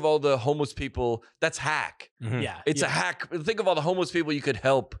to think of all the homeless people. That's hack. Mm-hmm. Yeah. It's a hack. Think of all the homeless people you could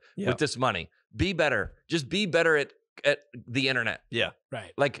help with this money. Be better. Just be better at the internet. Yeah.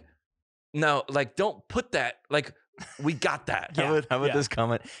 Right. Like, no, like don't put that like. We got that. How about this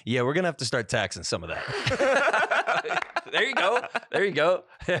comment? Yeah, we're going to have to start taxing some of that. There you go.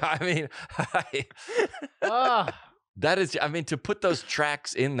 I mean, that is, I mean, to put those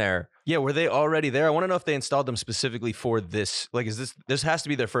tracks in there. Yeah, were they already there? I want to know if they installed them specifically for this. Like, is this has to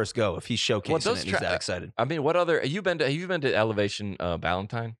be their first go if he's showcasing it and he's that excited. I mean, what other, have you been to Elevation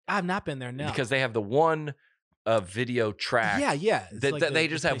Valentine? I've not been there, no. Because they have the one video track. Yeah. They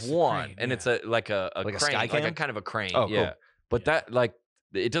just have one, crane, and it's like a crane, sky cam? like a kind of a crane. Oh, cool. But that like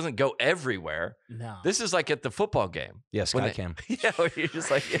it doesn't go everywhere. No, this is like at the football game. Yeah, sky cam. Yeah, where you're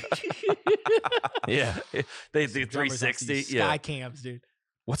just like, yeah, they do 360. Sky cams, dude.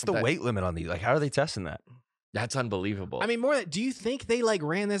 What's the weight limit on these? Like, how are they testing that? That's unbelievable. I mean, do you think they like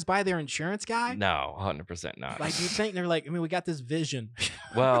ran this by their insurance guy? No, 100% not. Like, do you think they're like, I mean, we got this vision.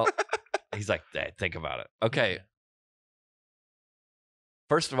 Well. He's like, hey, think about it. Okay.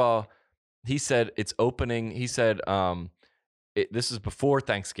 First of all, he said it's opening. He said this is before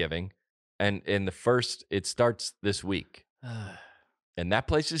Thanksgiving, and it starts this week. And that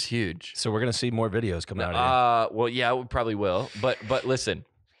place is huge. So we're gonna see more videos coming out of here. Well, yeah, we probably will. But listen,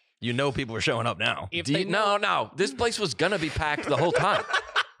 people are showing up now. No, this place was gonna be packed the whole time.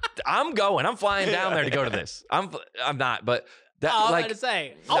 I'm going. I'm flying down there to go to this. I'm not, but. I'm going to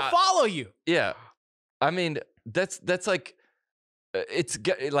say, I'll follow you. Yeah. I mean, that's like, it's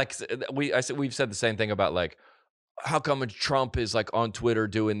like, we've said the same thing about like, how come Trump is like on Twitter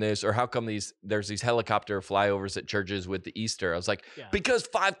doing this? Or how come there's these helicopter flyovers at churches with the Easter? I was like, because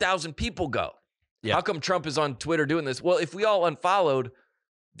 5,000 people go. Yeah. How come Trump is on Twitter doing this? Well, if we all unfollowed,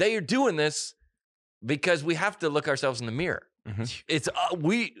 they are doing this because we have to look ourselves in the mirror. Mm-hmm. It's,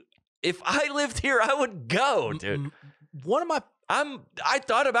 if I lived here, I would go, dude. I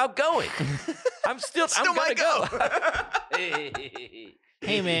thought about going. I'm gonna go.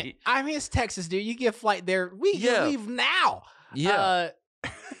 Hey man, I mean it's Texas, dude. You get a flight there. We can leave now. Yeah.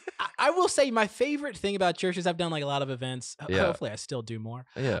 I will say my favorite thing about churches. I've done like a lot of events. Hopefully, I still do more.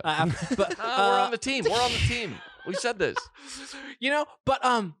 Yeah. But we're on the team. We said this. But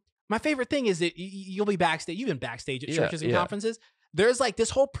my favorite thing is that you'll be backstage. You've been backstage at churches and conferences. there's like this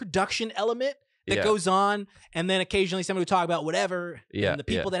whole production element that goes on, and then occasionally somebody will talk about whatever, and the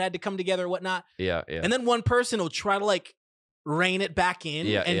people that had to come together or whatnot. And then one person will try to like rein it back in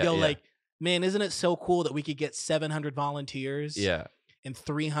and go like, man, isn't it so cool that we could get 700 volunteers and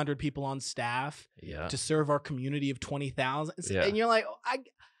 300 people on staff to serve our community of 20,000? And you're like,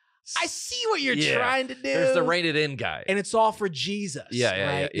 I see what you're trying to do. There's the rein it in guy. And it's all for Jesus.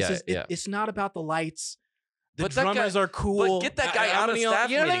 It's not about the lights. The drummers are cool. But get that guy out of staff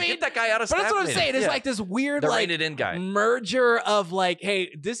meeting. What I mean? Get that guy out of staff meeting. But that's what I'm saying. It's like this weird like rein it in guy. merger of like,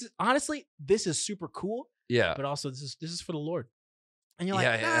 hey, this is honestly, this is super cool. Yeah. But also this is for the Lord. And you're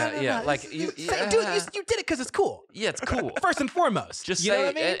like, nah, like dude, you did it because it's cool. Yeah, it's cool. First and foremost. Just you say know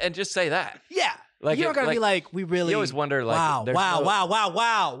what I mean? and just say that. Yeah. Like you don't gotta be like, we really. You always wonder, like,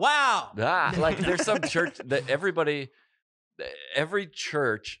 wow. Like, there's some church that every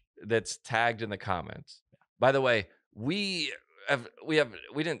church that's tagged in the comments. By the way,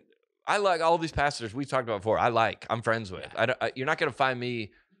 I like all these pastors we talked about before. I'm friends with. You're not gonna find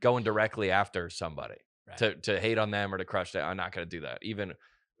me going directly after somebody to hate on them or to crush them. I'm not gonna do that. Even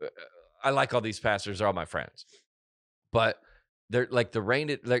I like all these pastors; they're all my friends. But they're like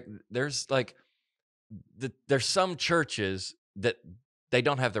there's some churches that they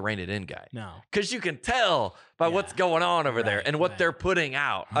don't have the rein it in guy. No. Because you can tell by what's going on over there and what they're putting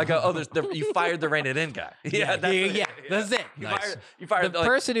out. I go, you fired the rein it in guy. That's it. You fired the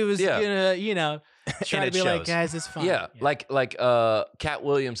person who was gonna, try to be like, guys, it's fine. Yeah. Like Cat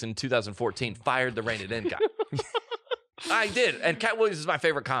Williams in 2014 fired the rein it in guy. I did. And Cat Williams is my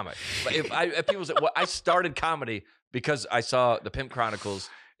favorite comic. But if people say, I started comedy because I saw the Pimp Chronicles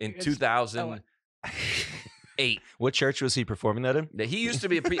in 2008. What church was he performing that in? He used to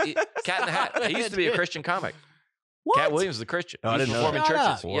be Cat in the Hat. He used to be a Christian comic. What? Cat Williams is a Christian. I didn't know. Performing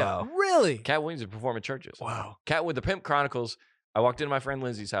churches. Wow. Yeah. Really? Cat Williams is performing churches. Wow. Cat with the Pimp Chronicles. I walked into my friend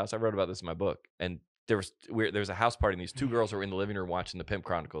Lindsay's house. I wrote about this in my book, and there was a house party, and these two girls were in the living room watching the Pimp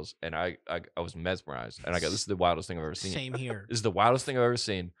Chronicles, and I was mesmerized, and I go, "This is the wildest thing I've ever seen." Same here. This is the wildest thing I've ever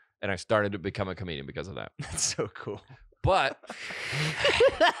seen, and I started to become a comedian because of that. That's so cool. But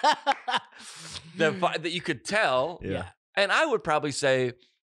that you could tell, and I would probably say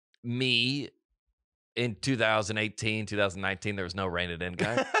me in 2018, 2019, there was no rein it in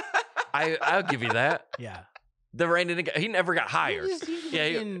guy. I'll give you that. Yeah. The rein it in guy, he never got hired.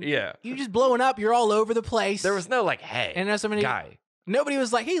 You're just blowing up. You're all over the place. There was no like, hey, and there's so many guy. Nobody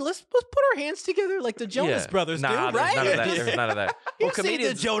was like, hey, let's put our hands together like the Jonas Brothers do, right? None of that. There's none of that. Well,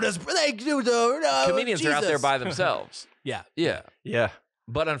 comedians, the Jonas Brothers, comedians are out there by themselves. Yeah.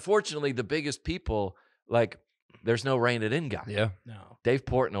 But unfortunately, the biggest people, like, there's no rein it in guy. Yeah. No. Dave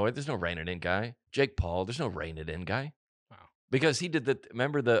Portnoy, there's no rein it in guy. Jake Paul, there's no rein it in guy. Wow. Because he did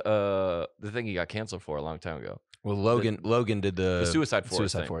remember the thing he got canceled for a long time ago. Well, Logan did the Suicide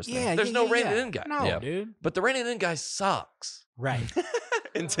Forest thing. Yeah, there's no rein it in guy. No, dude. But the rein it in guy sucks. Right.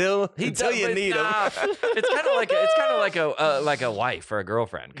 until you need him. It's kind of like a wife or a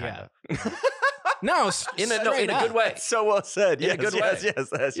girlfriend, kind of. No, in a good way. So well said. In a good way.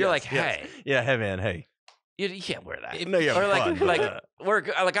 Yes. You're like, hey. Yeah, hey man, hey. You can't wear that. No, you're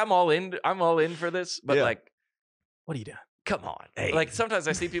I'm all in. I'm all in for this, but like, what are you doing? Come on. Hey. Like sometimes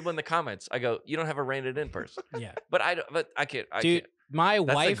I see people in the comments. I go, you don't have a rein it in person. Yeah. But I can't. Dude, my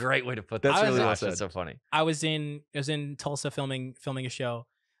That's wife. That's a great way to put that. That's really well said. That's so funny. I was in Tulsa filming a show,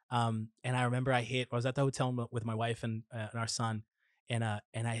 and I remember I was at the hotel with my wife and our son, and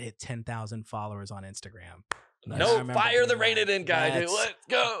I hit 10,000 followers on Instagram. No, fire the rein it in guy, dude. Let's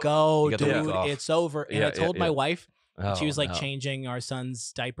go, dude. It's over. And I told my wife, and she was like changing our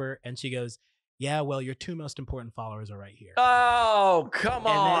son's diaper, and she goes, yeah, well, your two most important followers are right here. Oh, come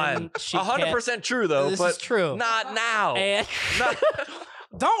on. 100% true, though. This is true. Not now.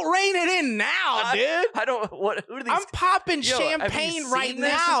 Don't rein it in now, dude. I don't. Who are these? I'm popping champagne right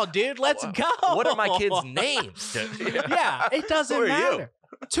now, dude. Let's go. What are my kids' names? Yeah, it doesn't matter.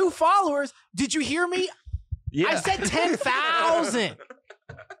 2 followers. Did you hear me? Yeah. I said 10,000.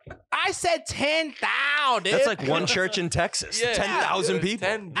 I said 10,000, dude. That's like one church in Texas. 10,000 people.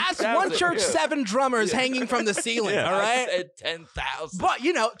 That's one church, 7 drummers hanging from the ceiling, all right? I said 10,000. But,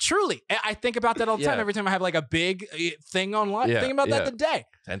 truly, I think about that all the time. Every time I have like a big thing online, think about that today.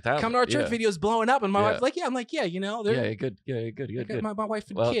 10,000. Come to our church videos blowing up, and my wife's like, I'm like, good. My wife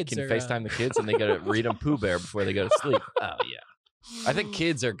and kids can you are, FaceTime the kids and they got to read them Pooh Bear before they go to sleep? Oh, yeah. I think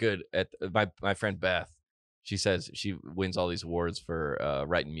kids are good at, my friend Beth, she says she wins all these awards for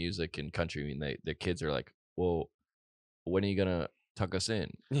writing music and country. And their kids are like, well, when are you going to tuck us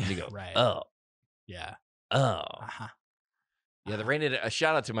in? And you go, right. Oh. Yeah. Oh. Yeah, the rain. A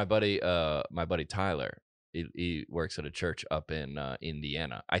shout out to my buddy Tyler. He works at a church up in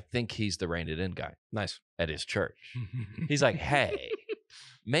Indiana. I think he's the Rein It In guy. Nice. At his church. He's like, hey,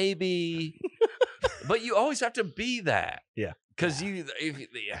 maybe, but you always have to be that. Yeah. Because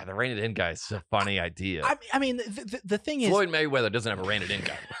the Rein It In guy is a funny idea. I mean, the thing is, Floyd Mayweather doesn't have a Rein It In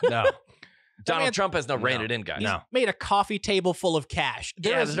guy. No. Donald Trump has no Rein It In guy. He's made a coffee table full of cash.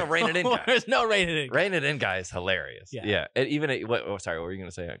 There's no Rein It In guy. There's no Rein It In guy. Rein It In guy is hilarious. Yeah. And even sorry, what were you going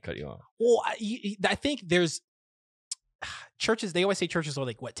to say? I cut you off. Well, I think there's churches. They always say churches are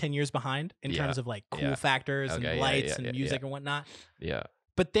like 10 years behind in terms of like cool factors and lights and music and whatnot. Yeah.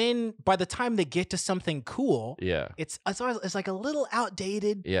 But then by the time they get to something cool, it's like a little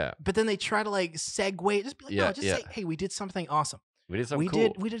outdated. Yeah. But then they try to like segue. Just be like, no, just say, hey, we did something awesome. We did something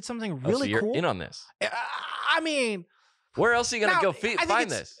cool. We did something really so you're cool. in on this. I mean, where else are you gonna go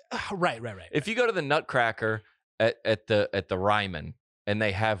find this? Right. If you go to the Nutcracker at the Ryman and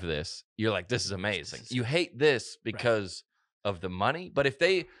they have this, you're like, this is amazing. You hate this because of the money, but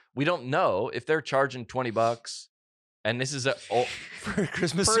we don't know if they're charging $20 and this is for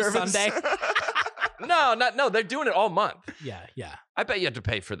Christmas service Sunday. No, they're doing it all month. Yeah. I bet you have to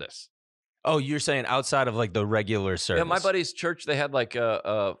pay for this. Oh, you're saying outside of like the regular service? Yeah, my buddy's church, they had like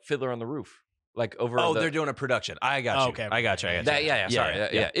a Fiddler on the Roof, like over. Oh, they're doing a production. I got you. Okay, I got you.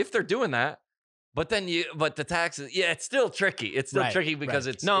 Sorry. If they're doing that, but the taxes, it's still tricky. It's still tricky because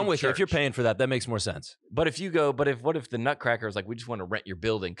it's I'm with you. If you're paying for that, that makes more sense. But if what if the Nutcracker is like, we just want to rent your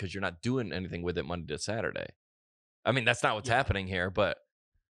building because you're not doing anything with it Monday to Saturday? I mean, that's not what's happening here, but.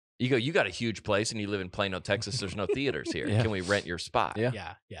 You got a huge place and you live in Plano, Texas. There's no theaters here. Can we rent your spot?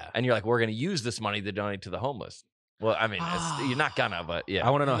 Yeah. And you're like, we're going to use this money to donate to the homeless. Well, I mean, you're not gonna, but yeah.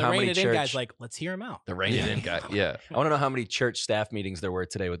 I want to know how many church... The Rein It In guy's like, let's hear him out. The Rein It In guy, yeah. I want to know how many church staff meetings there were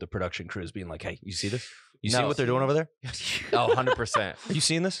today with the production crews being like, hey, you see this? You see what they're doing over there? Oh, 100%. You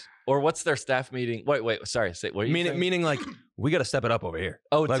seen this? Or what's their staff meeting? Wait, sorry. What are you saying? Meaning like, we got to step it up over here.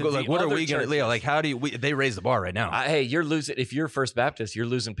 Oh, like what are we going to, like, how do you, they raise the bar right now. Hey, you're losing, if you're First Baptist, you're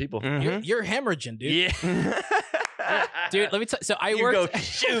losing people. Mm-hmm. You're hemorrhaging, dude. Yeah. Dude, let me tell you. So I worked.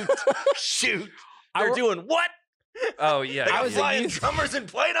 Shoot. They're doing what? Oh, yeah. I was flying drummers in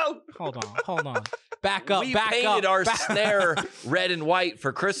Plano. Hold on. Back up. We painted our snare red and white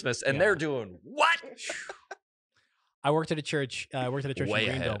for Christmas, and they're doing what? I worked at a church. Way in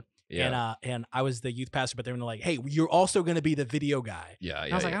Greenville. ahead. Yeah. And I was the youth pastor, but they were like, "Hey, you're also going to be the video guy." Yeah.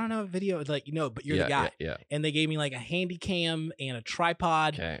 And I was like, "I don't know video." Like, but you're the guy. Yeah. And they gave me like a handy cam and a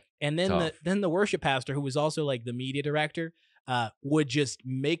tripod. Okay. And then the worship pastor, who was also like the media director, would just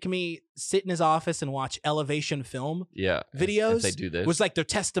make me sit in his office and watch elevation film videos. As they do this. Was like their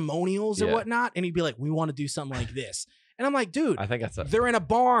testimonials or whatnot. And he'd be like, "We want to do something like this." And I'm like, dude, I think they're in a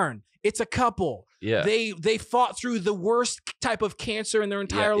barn. It's a couple. Yeah. They fought through the worst type of cancer in their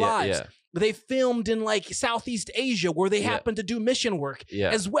entire lives. Yeah. They filmed in like Southeast Asia where they happened to do mission work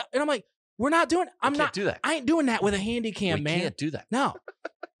as well. And I'm like, we're not doing do that. I ain't doing that with a handy cam, man. We can't do that. No.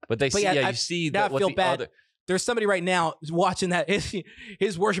 But you see that. I feel bad. There's somebody right now watching that.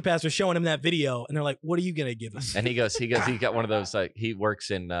 His worship pastor showing him that video, and they're like, "What are you gonna give us?" And he got one of those, like, he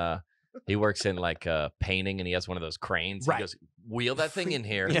works in like painting, and he has one of those cranes. Right. He goes, wheel that thing in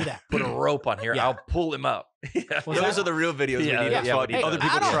here, Yeah. put a rope on here, I'll pull him up. Those are the real videos we need. Other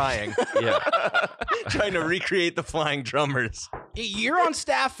people trying. Trying to recreate the flying drummers. You're on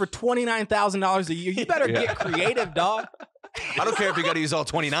staff for $29,000 a year. You better get creative, dog. I don't care if you got to use all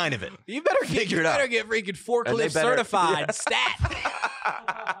 29 of it. You better get freaking forklift certified stat.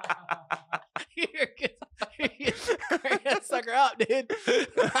 Sucker up, dude.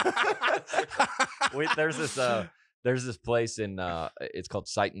 There's this place in it's called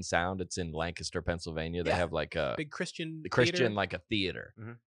Sight and Sound. It's in Lancaster, Pennsylvania. They have like a big Christian like a theater,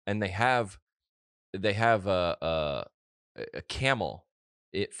 and they have a camel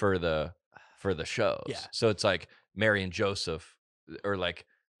for the shows. Yeah. So it's like Mary and Joseph, or like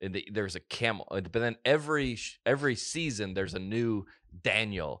there's a camel, but then every season there's a new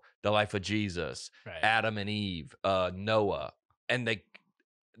Daniel, the life of Jesus, Adam and Eve, Noah, and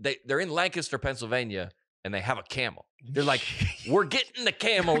they're in Lancaster, Pennsylvania, and they have a camel. They're like, we're getting the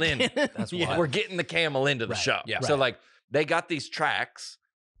camel in. That's why we're getting the camel into the show. Yeah. So like they got these tracks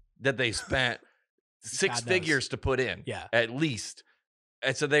that they spent six figures to put in, at least.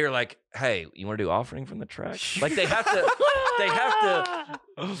 And so they were like, "Hey, you want to do offering from the track?" Like they have to.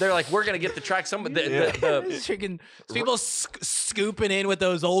 They're like, "We're gonna get the track." The people scooping in with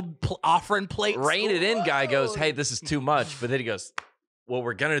those old offering plates. Rein It In guy goes, "Hey, this is too much," but then he goes, "What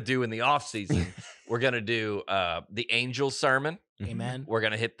we're gonna do in the off season, we're gonna do the angel sermon." Amen. We're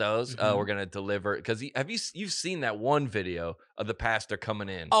gonna hit those. We're gonna deliver because you've seen that one video of the pastor coming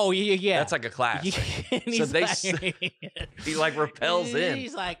in? Oh yeah. That's like a classic. So he like repels in.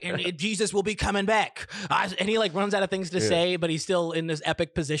 He's like, and Jesus will be coming back, and he like runs out of things to say, but he's still in this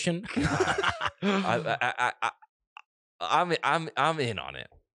epic position. I'm in on it.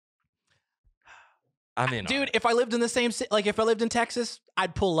 I'm in, dude. If I lived in the same city, like if I lived in Texas,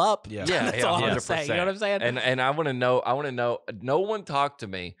 I'd pull up. Yeah, that's all I'm gonna say. You know what I'm saying? And I want to know. No one talk to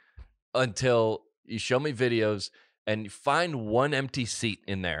me until you show me videos and find one empty seat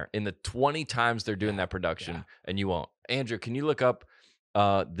in there in the 20 times they're doing that production, and you won't. Andrew, can you look up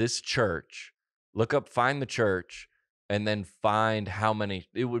this church? Find the church, and then find how many.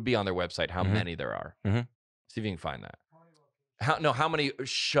 It would be on their website. How many there are. See if you can find that. How many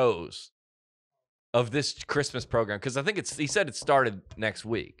shows of this Christmas program? Because I think he said it started next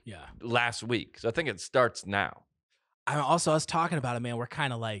week. Yeah. Last week. So I think it starts now. I was talking about it, man. We're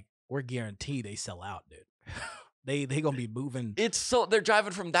kind of like, we're guaranteed they sell out, dude. they gonna be moving. They're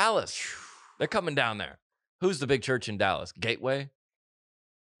driving from Dallas. They're coming down there. Who's the big church in Dallas? Gateway?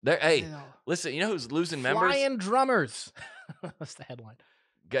 Listen, you know who's losing members? Flying drummers. That's the headline.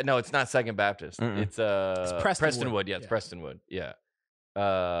 No, it's not Second Baptist. It's Prestonwood. Yeah, it's Prestonwood. Yeah.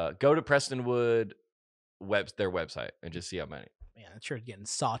 Go to Prestonwood their website and just see how many. Man, that church getting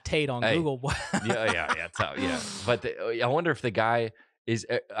sauteed on Google. yeah. But I wonder if the guy is.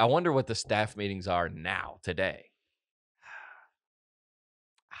 I wonder what the staff meetings are now today.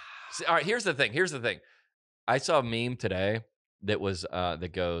 See, all right, here's the thing. I saw a meme today that was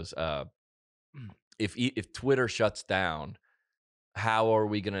that goes, if Twitter shuts down, how are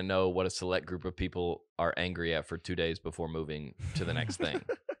we going to know what a select group of people are angry at for 2 days before moving to the next thing?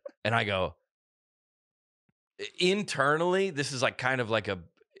 And I go, internally, this is like kind of like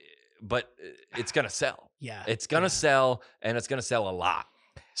but it's going to sell. Yeah. It's going to sell, and it's going to sell a lot.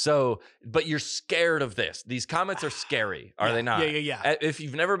 So, but you're scared of this. These comments are scary, are they not? Yeah. If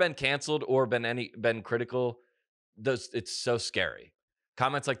you've never been canceled or been critical, it's so scary.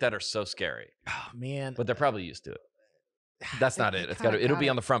 Comments like that are so scary. Oh, man. But they're probably used to it. That's not it. It'll be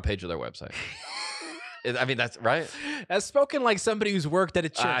on the front page of their website. I mean, that's right. That's spoken like somebody who's worked at a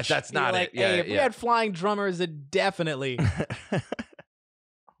church. That's not like, it. Yeah, if we had flying drummers, it definitely.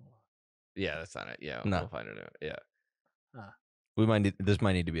 Yeah, that's not it. Yeah, no. We'll find it out. Yeah. This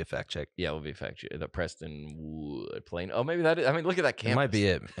might need to be a fact check. Yeah, we'll be fact check. The Prestonwood Plain. Oh, maybe that is. I mean, look at that campus. It might be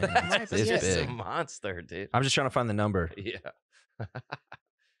it. Man. It's big. It's a monster, dude. I'm just trying to find the number. Yeah.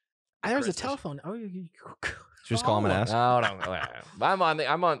 There's a telephone. Oh, just call him and ask. No.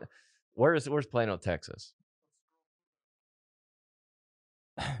 I'm on. Where's Plano, Texas?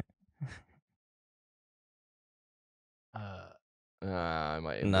 I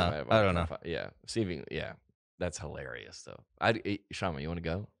don't know. Yeah, see, that's hilarious though. Shama, you want to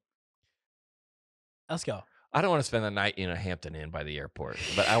go? Let's go. I don't want to spend the night in a Hampton Inn by the airport,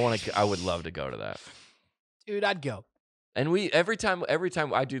 but I would love to go to that. Dude, I'd go. And every time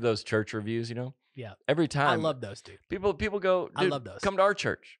I do those church reviews, yeah, every time I love those, dude. People go, dude, I love those. Come to our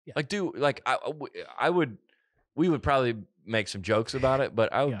church. Yeah. We would probably make some jokes about it,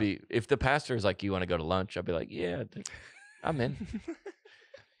 but I would be, if the pastor is like, you want to go to lunch, I'd be like, yeah, I'm in.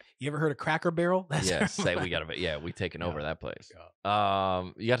 You ever heard of Cracker Barrel? We taken over that place.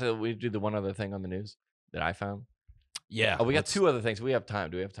 We do the one other thing on the news that I found. Yeah. Oh, we got two other things. We have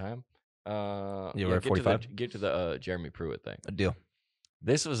time. Do we have time? We're at 45. Get to the Jeremy Pruitt thing. A deal.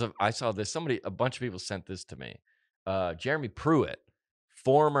 I saw this. A bunch of people sent this to me. Jeremy Pruitt,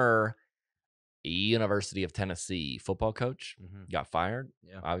 former University of Tennessee football coach, got fired.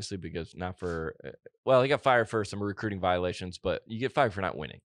 Yeah. Obviously, because he got fired for some recruiting violations, but you get fired for not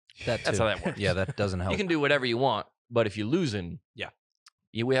winning. That's how that works. Yeah, that doesn't help. You can do whatever you want, but if you're losing,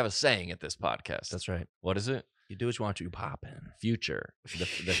 we have a saying at this podcast. That's right. What is it? You do what you want, you poppin'. Future, the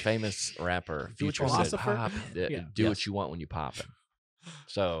famous rapper, Future said, "Do what you want when you poppin'."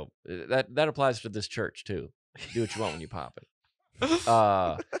 So that applies to this church too. Do what you want when you poppin'.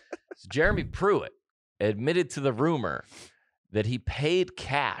 So Jeremy Pruitt admitted to the rumor that he paid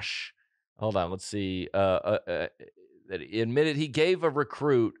cash. Hold on, let's see. That he admitted he gave a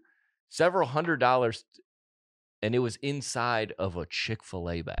recruit several $100s, and it was inside of a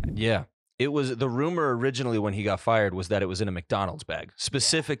Chick-fil-A bag. Yeah. It was the rumor originally when he got fired was that it was in a McDonald's bag.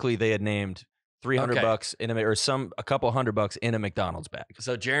 Specifically, they had named $300 a couple $100 in a McDonald's bag.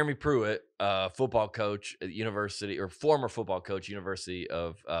 So Jeremy Pruitt, football coach at University or former football coach, University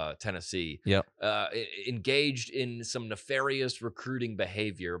of Tennessee, engaged in some nefarious recruiting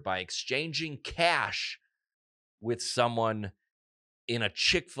behavior by exchanging cash with someone in a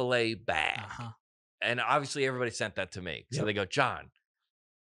Chick-fil-A bag. And obviously everybody sent that to me. So they go, John,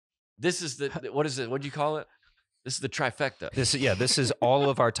 this is what is it? What do you call it? This is the trifecta. This is all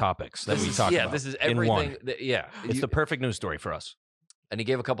of our topics that we talk about. Yeah, this is everything. It's the perfect news story for us. And he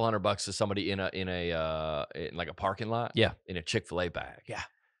gave a couple $100 to somebody in like a parking lot. Yeah, in a Chick-fil-A bag. Yeah.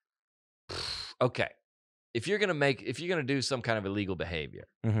 Okay, if you're gonna do some kind of illegal behavior,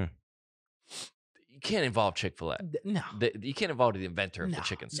 you can't involve Chick-fil-A. No, you can't involve the inventor of the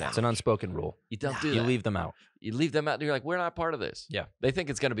chicken sandwich. It's an unspoken rule. You don't do that. You leave them out. You leave them out. And you're like, we're not part of this. Yeah, they think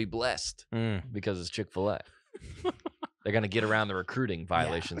it's gonna be blessed because it's Chick-fil-A. They're gonna get around the recruiting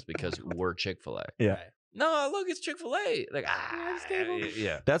violations because we're Chick-fil-A. Yeah. Right. No, look, it's Chick-fil-A. Like,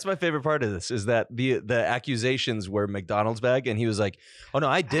 yeah. That's my favorite part of this is that the accusations were McDonald's bag, and he was like, "Oh no,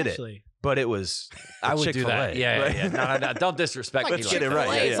 I did it, but it was I would Chick-fil-A." do that. Yeah. No, don't disrespect me. Let's get it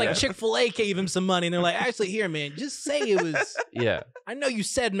right. Yeah, it's like Chick-fil-A gave him some money, and they're like, "Actually, here, man, just say it was." Yeah. I know you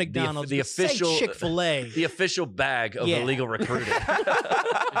said McDonald's. The official say Chick-fil-A. The official bag of illegal recruiting.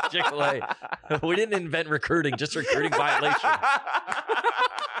 Chick-fil-A. We didn't invent recruiting, just recruiting violation.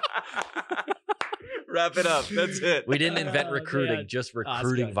 Wrap it up. That's it. We didn't invent recruiting, just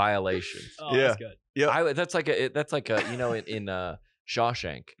recruiting violations. Oh, that's good. Yeah. That's like a in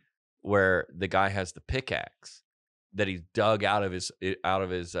Shawshank, where the guy has the pickaxe that he dug out of his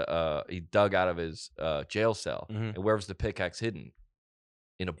jail cell. And where was the pickaxe hidden?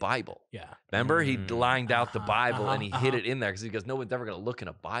 In a Bible. Yeah. Remember, he lined out the Bible and he hid it in there because he goes, no one's ever going to look in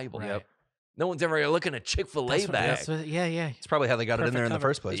a Bible. Right. Yep. No one's ever going to look in a Chick-fil-A bag. Yeah. It's probably how they got it in there in the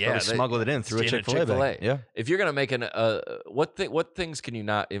first place. Yeah, Probably smuggled it in through a Chick-fil-A bag. Yeah. If you're gonna make what things can you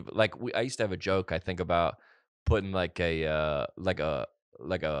not I used to have a joke I think about putting like a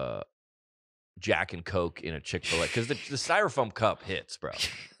Jack and Coke in a Chick-fil-A because the styrofoam cup hits, bro.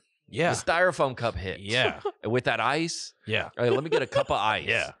 Yeah. The styrofoam cup hits. Yeah. And with that ice. Yeah. All right, let me get a cup of ice.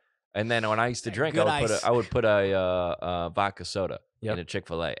 Yeah. And then when I used to drink, I would put a vodka soda in a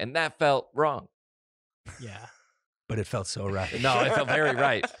Chick-fil-A, and that felt wrong. Yeah. But it felt so right. No, it felt very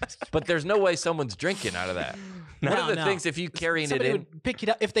right. But there's no way someone's drinking out of that. One of the things, if you carrying Somebody it in, would pick it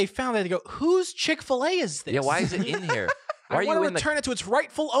up if they found it. They go, "Whose Chick-fil-A is this? Yeah, why is it in here? Why I want to return it to its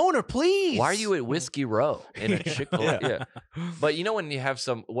rightful owner, please. Why are you at Whiskey Row in a Chick-fil-A? Yeah. But you know when you have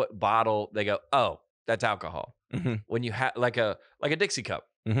what bottle, they go, oh, that's alcohol. When you have like a Dixie cup.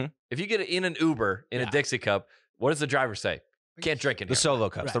 If you get it in an Uber in a Dixie cup, what does the driver say? Can't drink in here. The solo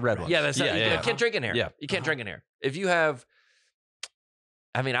cups, the red ones. Yeah, you can't drink in here. Yeah. You can't drink in here. If you have,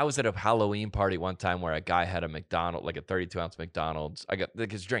 I was at a Halloween party one time where a guy had a McDonald's, like a 32-ounce McDonald's.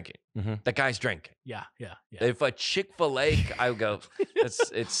 He's drinking. That guy's drinking. Yeah. If a Chick-fil-A, I would go,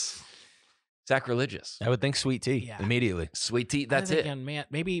 it's sacrilegious. I would think sweet tea immediately. Sweet tea, that's it. Man,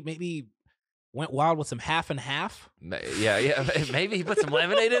 maybe went wild with some half and half. Yeah. Maybe he put some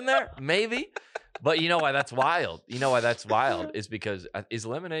lemonade in there. Maybe. But you know why that's wild? Is because is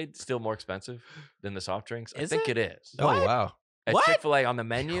lemonade still more expensive than the soft drinks? I think it is. Oh, wow. At Chick-fil-A on the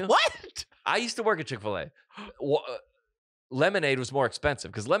menu? What? I used to work at Chick-fil-A. Lemonade was more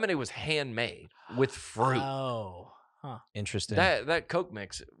expensive because lemonade was handmade with fruit. Oh. Huh. Interesting. That Coke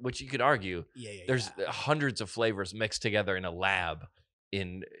mix, which you could argue, there's hundreds of flavors mixed together in a lab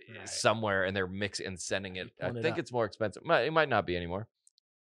in somewhere, and they're mixing and sending it. I think it's more expensive. It might not be anymore.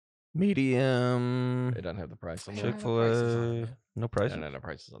 Medium. They don't have the price on there. Chick-fil-A. No prices? No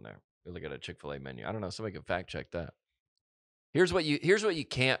prices on there. You look at a Chick-fil-A menu. I don't know. Somebody can fact check that. Here's what deal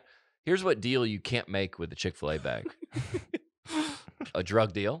you can't make with the Chick-fil-A bag. A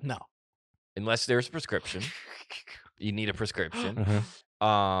drug deal. No. Unless there's a prescription. You need a prescription.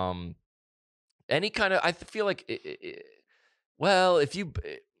 Any kind of, I feel like, if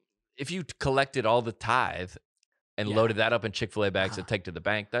you collected all the tithe and loaded that up in Chick-fil-A bags to take to the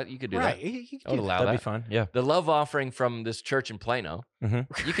bank, that you could do that. I would allow that. That'd be fine. Yeah. The love offering from this church in Plano, you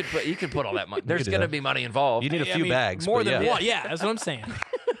could put all that money. There's going to be money involved. You need a few bags. More than one. Yeah, that's what I'm saying.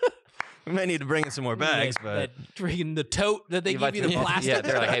 We might need to bring in some more bags, but drinking the tote that they give you, the plastic. Yeah,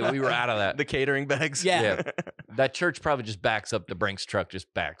 they're like, hey, we were out of that. The catering bags. Yeah. That church probably just backs up. The Brinks truck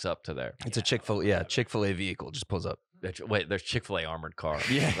just backs up to there. It's a Chick-fil-A. Chick-fil-A vehicle just pulls up. Wait, there's Chick-fil-A armored car.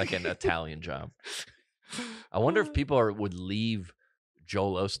 Yeah, like an Italian job. I wonder if people would leave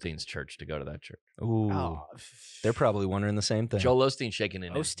Joel Osteen's church to go to that church. Ooh, they're probably wondering the same thing. Joel Osteen shaking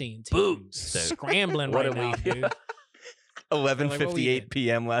in Osteen boots, scrambling right now, dude. 11:58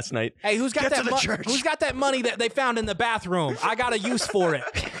 p.m. last night. Hey, who's got that money that they found in the bathroom? I got a use for it.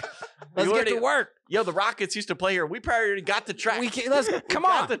 Let's get to work. Yo, the Rockets used to play here. We probably already got the tracks. Come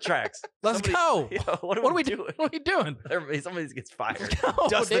on. Got the tracks. Let's go. Yo, what are we doing? What are you doing? Somebody gets fired.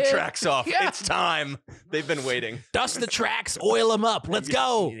 Dust the tracks off. Yeah. It's time. They've been waiting. Dust the tracks. Oil them up. Let's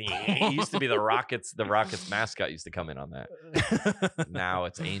go. It used to be the Rockets. The Rockets mascot used to come in on that. Now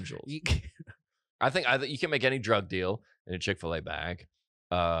it's Angels. I think you can make any drug deal in a Chick-fil-A bag.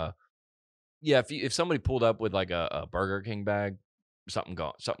 Yeah, if somebody pulled up with like a Burger King bag, something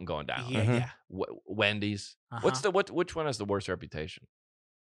going down. Yeah. Wendy's. Which one has the worst reputation?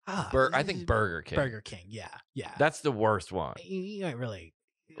 I think Burger King. Burger King. Yeah. That's the worst one. You ain't really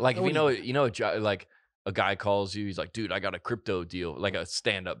like if like a guy calls you, he's like, dude, I got a crypto deal, like a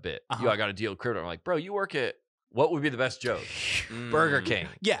stand-up bit. Yo, I got a deal with crypto. I'm like, bro, you work at what would be the best joke? Burger King.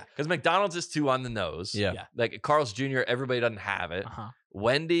 Yeah. Because McDonald's is too on the nose. Yeah. Like Carl's Jr., everybody doesn't have it.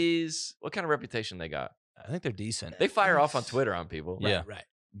 Wendy's, what kind of reputation they got? I think they're decent. They fire off on Twitter on people. Right.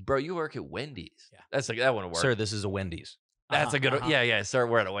 Bro, you work at Wendy's. Yeah. That's like, that wouldn't work. Sir, this is a Wendy's. That's a good one. Yeah, sir,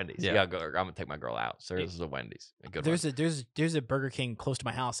 we're at a Wendy's. Yeah. Yeah, I'm gonna take my girl out. Sir, this is a Wendy's. A good one. There's a Burger King close to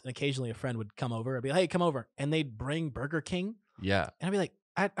my house, and occasionally a friend would come over. I'd be like, hey, come over. And they'd bring Burger King. Yeah. And I'd be like,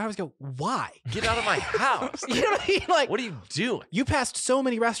 I always go, why? Get out of my house. You know what I mean? Like, what are you doing? You passed so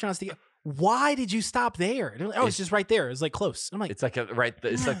many restaurants. Why did you stop there? It's just right there. It's like close. I'm like, it's like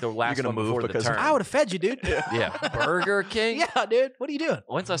it's like the last one before the turn. I would have fed you, dude. Yeah. Burger King? Yeah, dude. What are you doing?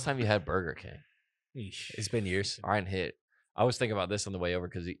 When's the last time you had Burger King? Eesh. It's been years. Iron hit. I was thinking about this on the way over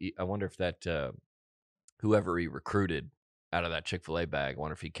because I wonder if that whoever he recruited out of that Chick-fil-A bag, I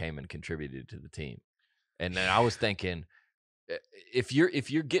wonder if he came and contributed to the team. And then I was thinking, if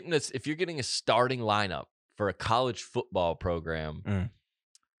you're getting a starting lineup for a college football program,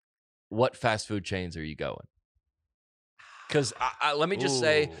 what fast food chains are you going? Because let me just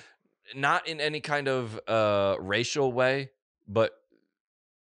say, not in any kind of racial way, but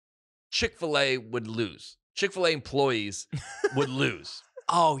Chick-fil-A would lose. Chick-fil-A employees would lose.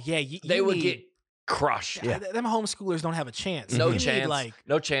 Oh, yeah. They would get crushed. Yeah. Them homeschoolers don't have a chance. No chance.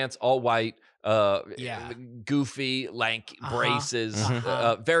 No chance. All white. Goofy, lank, braces,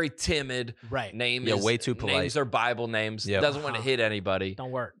 very timid. Right. Way too polite. Names are Bible names. Yep. Doesn't want to hit anybody.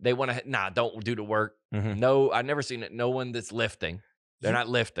 Don't work. They want to, don't do the work. No, I've never seen it. No one that's lifting. They're not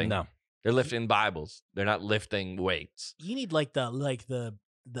lifting. No. They're lifting Bibles. They're not lifting weights. You need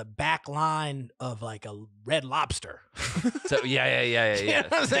the back line of like a Red Lobster. So yeah. You know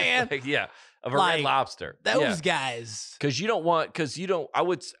what I'm saying? Yeah. Of a Red Lobster. Those guys. Because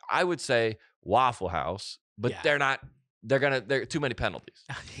I would say Waffle House, but they're too many penalties.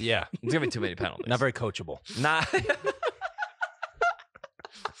 Yeah. There's gonna be too many penalties. Not very coachable. Not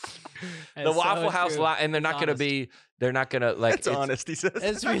the Waffle House and they're not gonna be. They're not gonna like. That's honest. He says.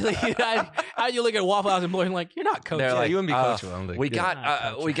 It's really how you look at Waffle House employees and like you're not coaching. They're like, you wouldn't be coachable.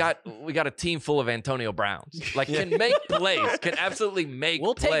 We got a team full of Antonio Browns. Like can make plays. Can absolutely make.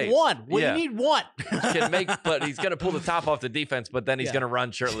 We'll plays. Take one. You need one. Can make, but he's gonna pull the top off the defense. But then he's gonna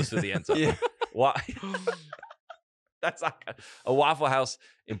run shirtless through the end zone. Yeah. Why? That's not a Waffle House.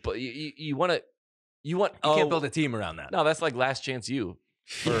 You want. You can't build a team around that. No, that's like Last Chance U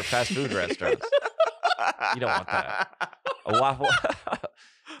for fast food restaurants. You don't want that. A waffle.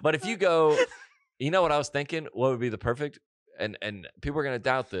 But if you go, you know what I was thinking? What would be the perfect? And people are going to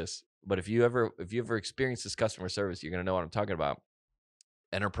doubt this, but if you ever experience this customer service, you're going to know what I'm talking about.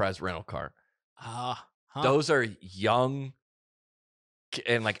 Enterprise rental car. Those are young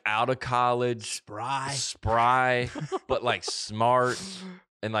and like out of college. Spry, but like smart.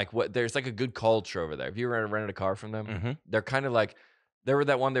 And like there's like a good culture over there. If you ever rented a car from them, they're kind of like, they were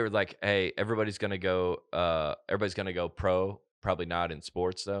like, hey, everybody's gonna go pro. Probably not in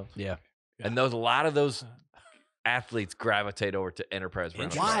sports though. Yeah. And a lot of those athletes gravitate over to Enterprise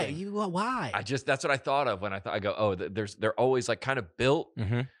rental. Why? Why? That's what I thought of when I go, they're always like kind of built.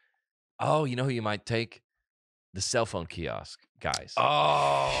 Oh, you know who you might take? The cell phone kiosk guys.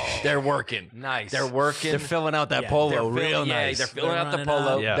 Oh, they're working. Nice. They're working. They're filling out that polo real nice. They're filling out the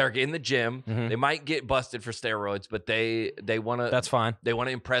polo. Yeah. They're in the gym. They might get busted for steroids, but they want to. That's fine. They want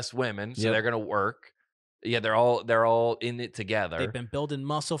to impress women, so they're going to work. Yeah, they're all in it together. They've been building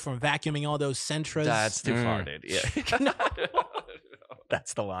muscle from vacuuming all those Sentras. That's too far, dude. Yeah.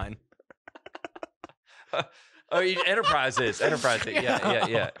 That's the line. Oh, Enterprise.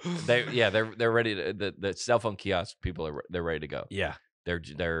 Yeah. They're ready to the cell phone kiosk people they're ready to go. Yeah.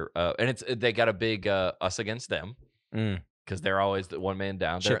 They're and they got a big us against them because they're always the one man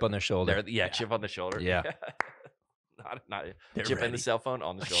down. Chip on their shoulder. Chip on the shoulder. Yeah. not chip in the cell phone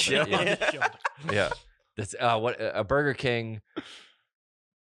on the shoulder. On the shoulder. Yeah. That's what a Burger King.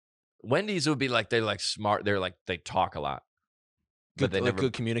 Wendy's would be like they're like smart. They're like they talk a lot. But they never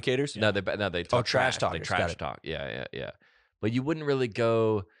good communicators. No, they talk trash talk. They trash talk. Yeah. But you wouldn't really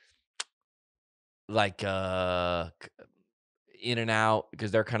go like In and Out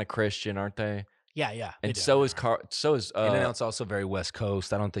because they're kind of Christian, aren't they? Yeah. And so is In-N-Out's also very West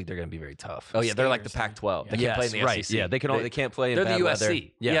Coast. I don't think they're going to be very tough. Oh yeah, they're like the Pac-12. They can't play in the SEC. Yeah, they can't play in they're bad the USC. weather.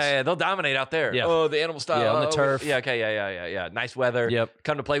 Yes. Yeah, they'll dominate out there. Yeah. Oh, the animal style. Yeah, on the turf. Yeah, okay, yeah. Nice weather. Yep.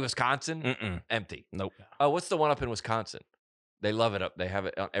 Come to play Wisconsin. Empty. Nope. Oh, what's the one up in Wisconsin? They love it up. They have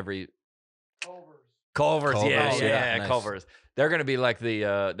it on every Culver's. Yeah. Nice. Culver's. They're gonna be like the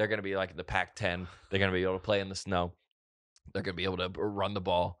Pac-10. They're gonna be able to play in the snow. They're gonna be able to run the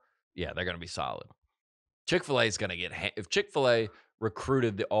ball. Yeah, they're gonna be solid. Chick-fil-A is gonna get if Chick-fil-A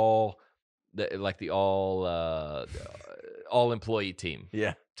recruited the all employee team.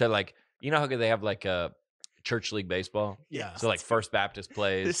 Yeah. To like, you know how they have like a church league baseball? Yeah. So like First Baptist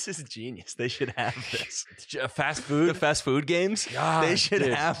plays. This is genius. They should have this. Fast food? The fast food games? God, they should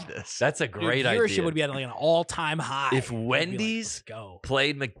have this. That's a great viewership idea. would be at like an all-time high. If Wendy's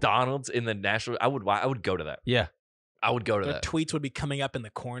played McDonald's in the national, I would go to that. Yeah. I would go to Their that. tweets would be coming up in the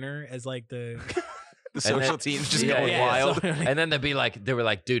corner as like the social teams just going wild. So, and then they were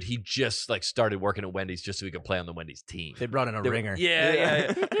like, dude, he just like started working at Wendy's just so he could play on the Wendy's team. They brought in a ringer.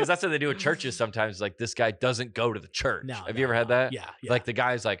 Yeah. Because that's what they do at churches sometimes. Like, this guy doesn't go to the church. Have you ever had that? Yeah. Like the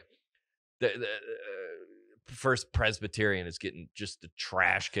guy's like, the First Presbyterian is getting just the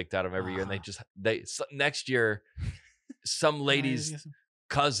trash kicked out of him every year, and next year, some lady's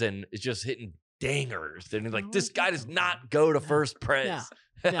cousin is just hitting dingers, and he's like, this guy does not go to First Pres.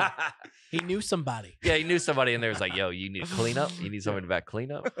 Yeah. He knew somebody. Yeah, he knew somebody, and there was like, yo, you need clean up. You need somebody to back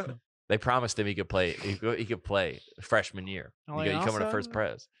clean up. They promised him he could play. He could play freshman year. You coming to First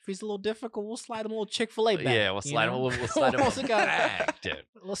Pres? If he's a little difficult, we'll slide him a little Chick-fil-A back. Yeah, we'll slide him. We'll slide him back, dude.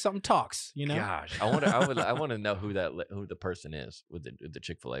 Something talks, you know. Gosh, I want to know who the person is with the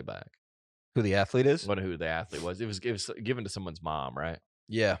Chick-fil-A bag. Who the athlete is? I wonder who the athlete was. It was given to someone's mom, right?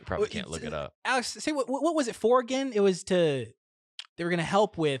 Yeah, you probably can't look it up. Alex, say what was it for again? It was they were going to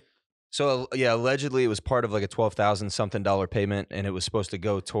help with. So yeah, allegedly it was part of like a $12,000 something payment, and it was supposed to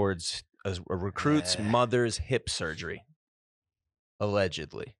go towards a recruit's mother's hip surgery.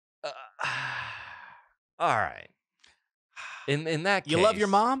 Allegedly. All right. In that case, you love your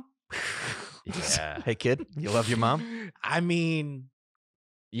mom? Yeah. Hey kid, you love your mom? I mean,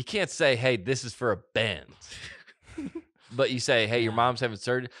 you can't say, "Hey, this is for a Benz," but you say, "Hey, your mom's having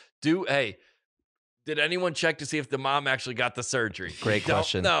surgery." Did anyone check to see if the mom actually got the surgery? Great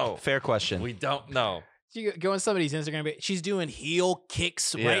question. No, fair question. We don't know. You go on somebody's Instagram. She's doing heel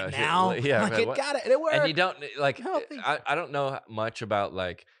kicks right now. Yeah, like, it got it. It worked. And you don't like. I don't know much about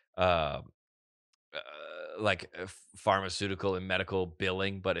like pharmaceutical and medical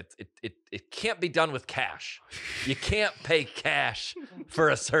billing, but it can't be done with cash. You can't pay cash for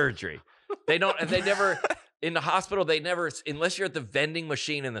a surgery. They don't, and they never. In the hospital, they never, unless you're at the vending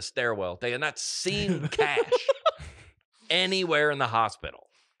machine in the stairwell, they are not seen cash anywhere in the hospital.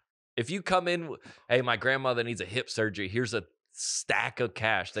 If you come in, hey, my grandmother needs a hip surgery, here's a stack of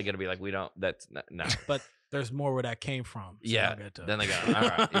cash, they're going to be like, no. But there's more where that came from. So yeah. Then they go, all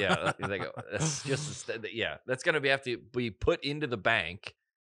right. Yeah. They go, that's just, that's going to have to be put into the bank.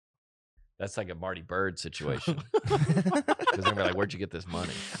 That's like a Marty Bird situation. Because they're like, where'd you get this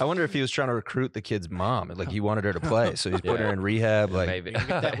money? I wonder if he was trying to recruit the kid's mom. Like, he wanted her to play. So he's putting her in rehab. Like, maybe.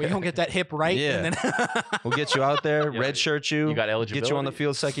 We don't get that hip right. Yeah. And then we'll get you out there, redshirt you. You got eligibility. Get you on the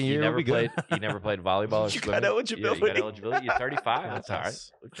field second year. You never played volleyball or you swimming? Got eligibility. Yeah, you got eligibility. You're 35. That's all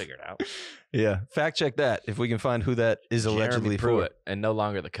right. We'll figure it out. Yeah. Fact check that if we can find who that is allegedly Pruitt, for. and no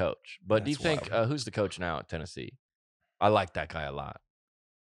longer the coach. But That's do you think, who's the coach now at Tennessee? I like that guy a lot.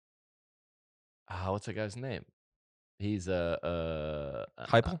 What's that guy's name? He's Heupel?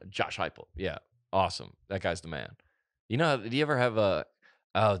 Josh Heupel. Yeah, awesome. That guy's the man. You know, do you ever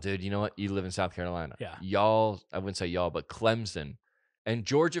have dude, you know what? You live in South Carolina. Yeah. Y'all, I wouldn't say y'all, but Clemson and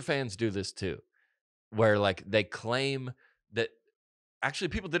Georgia fans do this too, where like they claim that actually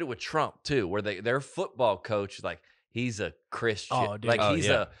people did it with Trump too, where their football coach, like he's a Christian. Oh, dude. Like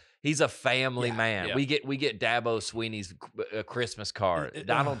he's a family man. Yeah. We get Dabo Sweeney's Christmas card.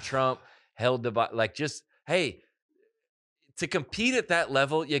 Donald Trump held the like just hey, to compete at that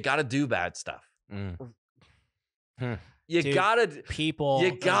level, you got to do bad stuff. You gotta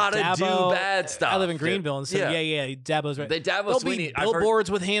do bad stuff. I live in Greenville, and so Dabo's right. There'll be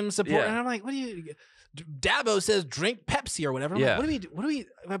billboards with him supporting. And I'm like, what do you? Dabo says drink Pepsi or whatever. I'm like, what do we?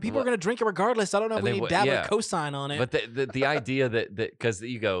 People are going to drink it regardless. I don't know if we need Dabo to co-sign on it. But the idea that because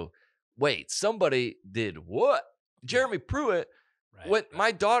you go, wait, somebody did what? Jeremy Pruitt.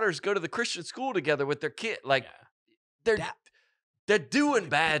 My daughters go to the Christian school together with their kid. Like they're They're doing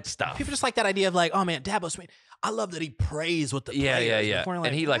bad stuff. People just like that idea of like, oh man, Dabo Sweeney. I love that he prays with the players. Yeah. Like,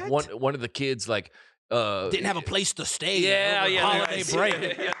 and he like one of the kids like didn't have a place to stay. Holiday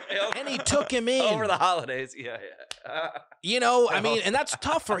break, and he took him in over the holidays. I mean, and that's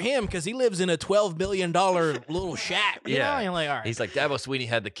tough for him because he lives in a $12 million little shack. You know? You're like, all right. He's like, Dabo Sweeney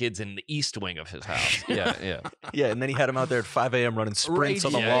had the kids in the east wing of his house. Yeah, and then he had him out there at 5 a.m. running sprints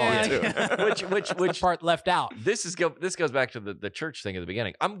on the lawn too. Which part left out? This goes back to the church thing at the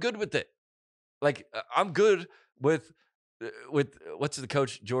beginning. I'm good with it. Like I'm good with what's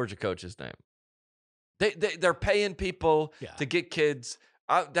the Georgia coach's name? They're paying people to get kids.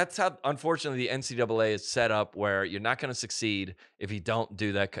 That's how, unfortunately, the NCAA is set up, where you're not going to succeed if you don't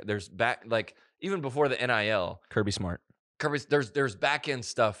do that. There's even before the NIL, Kirby Smart. There's back end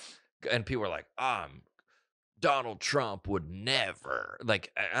stuff, and people are like, Donald Trump would never.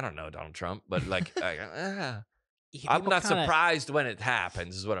 Like, I don't know Donald Trump, but like, I'm not surprised when it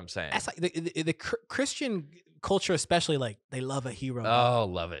happens. Is what I'm saying. That's like the Christian culture, especially, like they love a hero. Oh,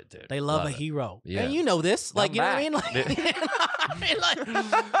 love it, dude. They love a hero. Yeah. And you know this. Like, you know what I mean? Like,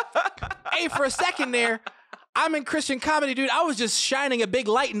 hey, for a second there, I'm in Christian comedy, dude. I was just shining a big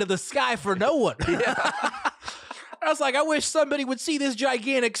light into the sky for no one. I was like, I wish somebody would see this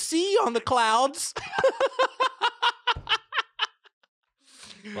gigantic sea on the clouds.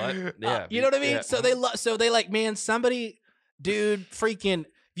 What? Yeah. You know what I mean? Yeah. So they like, man, somebody, dude, freaking.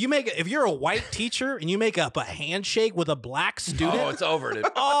 If you're a white teacher and you make up a handshake with a black student, it's over, dude.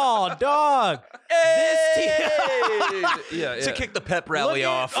 Oh, dog! Hey! To kick the pep rally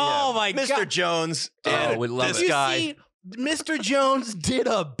off. Oh my God, Mr. Jones. We love this it. guy. See, Mr. Jones did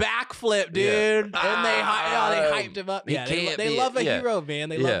a backflip, dude, and they hyped him up. They love a hero, man.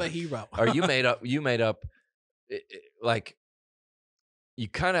 They love a hero. Or you made up, like, you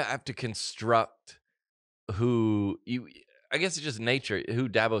kind of have to construct who you. I guess it's just nature who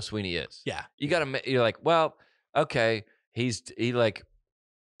Dabo Sweeney is. Yeah. You're like, well, okay, but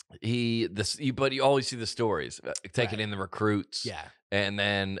you always see the stories taking in the recruits. Yeah. And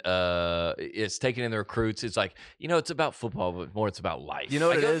then it's taking in the recruits. It's like, it's about football, but more it's about life. You know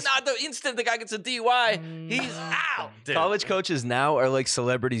what it is? Not the instant the guy gets a DUI, he's out. Dude. College coaches now are like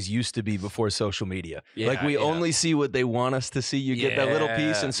celebrities used to be before social media. We only see what they want us to see. You get that little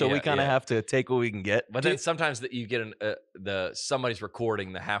piece, and so we kind of have to take what we can get. But then sometimes that you get somebody's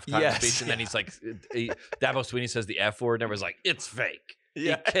recording the halftime speech, and then he's like, Dabo Sweeney says the F word, and everyone's like, it's fake.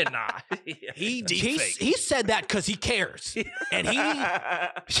 Yeah. He cannot. He said that because he cares. And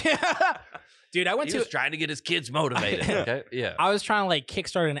dude, he was trying to get his kids motivated. Okay? Yeah. I was trying to like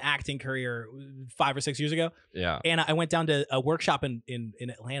kickstart an acting career 5 or 6 years ago. Yeah. And I went down to a workshop in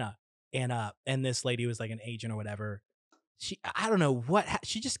Atlanta, and this lady was like an agent or whatever. I don't know what,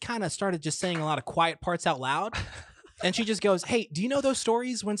 she just kind of started just saying a lot of quiet parts out loud. And she just goes, hey, do you know those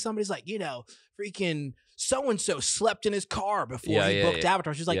stories when somebody's like, freaking so-and-so slept in his car before he booked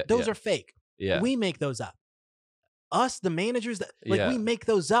Avatar? She's like, those are fake. Yeah. We make those up. Us, the managers, we make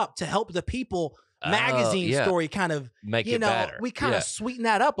those up to help the People magazine story kind of make it better. We kind of sweeten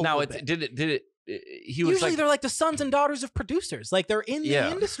that up a little bit. Did it he was usually they're like the sons and daughters of producers. Like they're in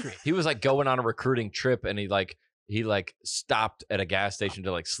the industry. He was like going on a recruiting trip, and he stopped at a gas station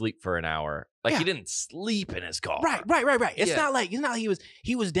to like sleep for an hour. Like he didn't sleep in his car. Right. It's not like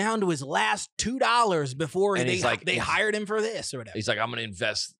he was down to his last $2 before they hired him for this or whatever. He's like, I'm gonna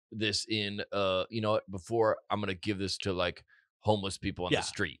invest this in before I'm gonna give this to like homeless people on the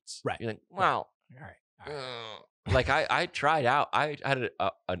streets. Right. You're like, wow. All right. Like I tried out. I had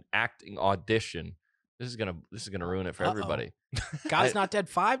an acting audition. This is gonna ruin it for everybody. Guys Not Dead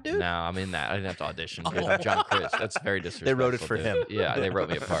 5, dude? No, I'm in that. I didn't have to audition. John Crist. That's very disrespectful. They wrote it for him. Yeah, they wrote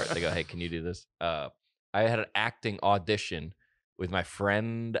me a part. They go, hey, can you do this? I had an acting audition with my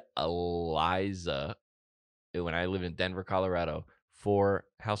friend Eliza when I lived in Denver, Colorado, for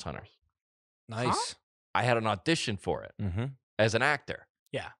House Hunters. Nice. Huh? I had an audition for it as an actor.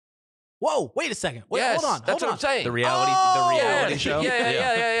 Yeah. Whoa, wait a second. Wait, yes, hold on. That's what I'm saying. The reality show.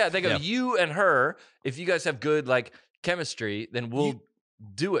 Yeah. They go, you and her, if you guys have good like chemistry, then we'll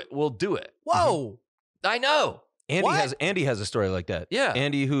do it. We'll do it. Whoa. I know. Andy has a story like that. Yeah.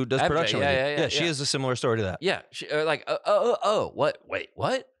 Andy, who does production. Yeah. She has a similar story to that. Yeah. She, what? Wait,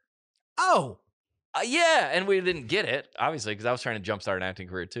 what? Oh. Yeah, and we didn't get it, obviously, because I was trying to jumpstart an acting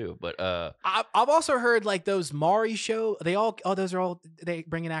career too. But I've also heard like those Maury show. They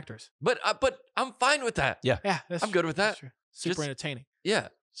bring in actors. But I'm fine with that. Yeah, I'm good with that. Super entertaining. Yeah,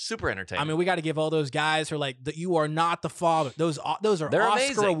 super entertaining. I mean, we got to give all those guys who are like, you are not the father. Those are They're Oscar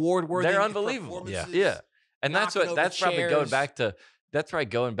amazing. award worthy. They're unbelievable. Yeah, and that's probably going back to. That's right,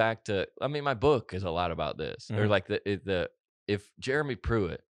 going back to. I mean, my book is a lot about this. Or like if Jeremy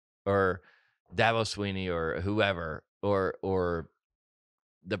Pruitt or Dabo Sweeney or whoever or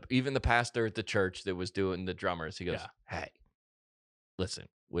even the pastor at the church that was doing the drummers, he goes, hey, listen,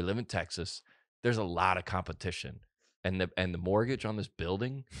 we live in Texas. There's a lot of competition, and the mortgage on this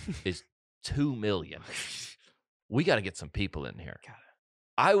building is $2 million. We got to get some people in here.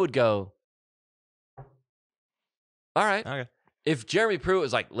 I would go, all right. Okay. If Jeremy Pruitt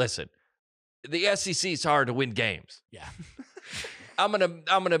was like, listen, the SEC is hard to win games. Yeah. I'm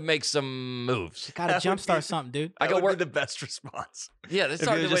gonna make some moves. Got to jumpstart something, dude. I go work the best response. Yeah, it's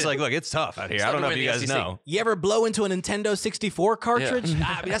hard to just like, look, it's tough out here. I don't know if you guys know. You ever blow into a Nintendo 64 cartridge?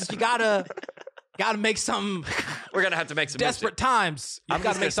 Yeah. I mean, you gotta make some. We're gonna have to make some desperate times. I'm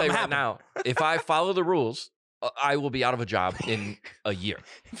gotta make something happen now. If I follow the rules, I will be out of a job in a year.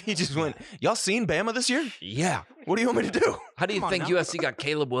 He just went, y'all seen Bama this year? Yeah. What do you want me to do? How do you think USC got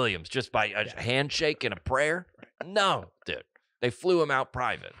Caleb Williams? Just by a handshake and a prayer? No, dude. They flew him out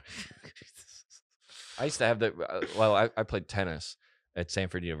private. I used to have I played tennis at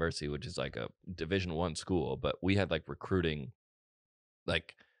Sanford University, which is like a Division I school, but we had like recruiting,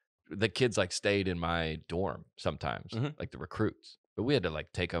 like the kids like stayed in my dorm sometimes, like the recruits, but we had to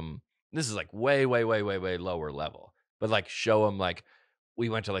like take them. This is like way, way, way, way, way lower level, but like show them, like we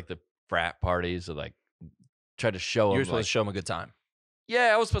went to like the frat parties or like tried to show them. You were supposed to show them a good time.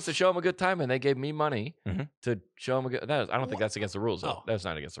 Yeah, I was supposed to show them a good time, and they gave me money to show them a good. I don't think that's against the rules, though. That's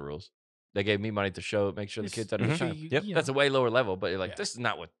not against the ruls. They gave me money to make sure the kids had a good time. Yep, that's a way lower level, but you're like, this is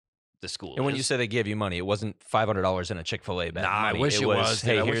not what the school. And when you say they give you money, it wasn't $500 in a Chick-fil-A bag. Nah, I wish it was.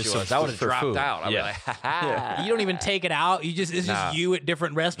 Hey, here's some. I would have dropped out. I'd be like, you don't even take it out. It's just you at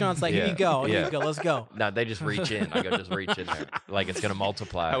different restaurants. Like, here you go, let's go. No, they just reach in. I go, just reach in there, like it's gonna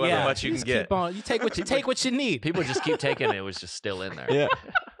multiply. However much you can get. You take what you need. People just keep taking it. It was just still in there. Yeah.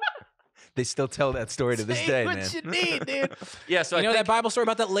 They still tell that story to this day, man. What you need, dude. Yeah, so you know that Bible story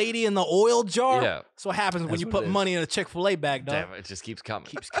about that lady in the oil jar? Yeah. That's what happens when you put money in a Chick-fil-A bag, dog. Damn, it just keeps coming.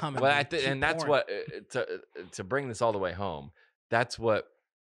 Keeps coming. Well, and that's what to bring this all the way home. That's what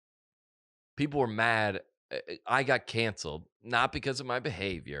people were mad. I got canceled not because of my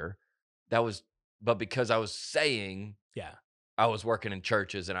behavior, but because I was saying, I was working in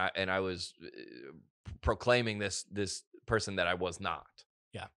churches and I was proclaiming this person that I was not.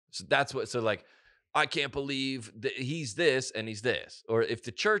 So that's what. So like, I can't believe that he's this and he's this. Or if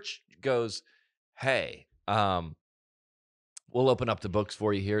the church goes, "Hey, we'll open up the books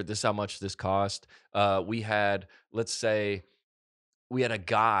for you here. This is how much this cost." Let's say, we had a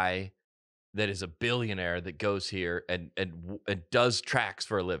guy that is a billionaire that goes here and does tracks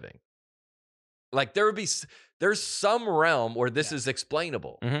for a living. Like there's some realm where this is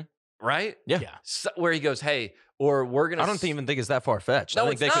explainable, right? Yeah. So, where he goes, "Hey." Or we're gonna. I don't even think it's that far fetched. No, I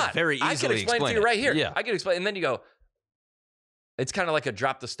think they could very easily I can explain it to you right here. Yeah, I can explain, and then you go. It's kind of like a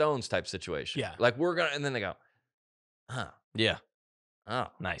drop the stones type situation. Yeah, like we're gonna, and then they go, huh? Yeah. Oh,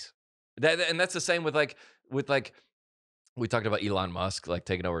 nice. And that's the same with we talked about Elon Musk like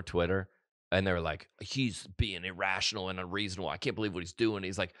taking over Twitter, and they were like, he's being irrational and unreasonable. I can't believe what he's doing.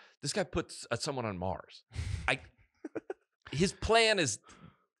 He's like, this guy puts someone on Mars. His plan is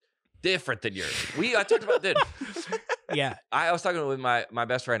different than yours. I talked about that. Yeah. I was talking with my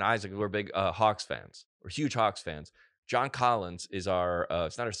best friend Isaac. We're big Hawks fans. We're huge Hawks fans. John Collins is our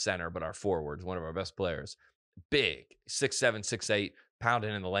it's not our center, but our forward, one of our best players. Big, 6'7", 6'8",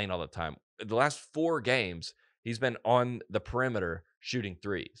 pounding in the lane all the time. The last 4 games, he's been on the perimeter shooting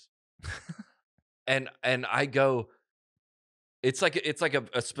threes. and I go, it's like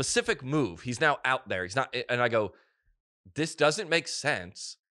a specific move. He's now out there. He's not, and I go, this doesn't make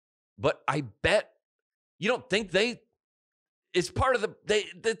sense. But I bet you don't think it's part of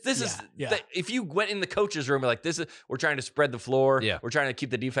if you went in the coach's room like we're trying to spread the floor. Yeah. We're trying to keep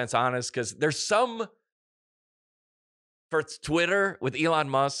the defense honest because there's some for Twitter with Elon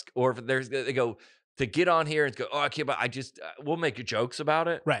Musk or if they go to get on here and go, oh, I can't, but we'll make jokes about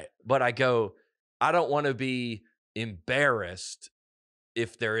it. Right. But I go, I don't want to be embarrassed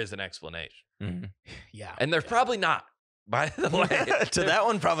if there is an explanation. Mm-hmm. Yeah. And there's probably not. By the way, to that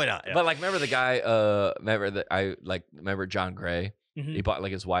one, probably not. Yeah. But like, remember the guy? Remember John Gray? Mm-hmm. He bought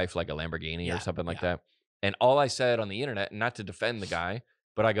like his wife like a Lamborghini or something like that. And all I said on the internet, not to defend the guy,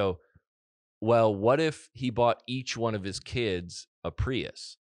 but I go, well, what if he bought each one of his kids a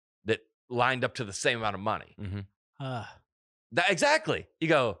Prius that lined up to the same amount of money? Mm-hmm. Exactly. You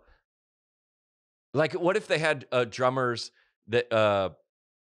go, like, what if they had drummers that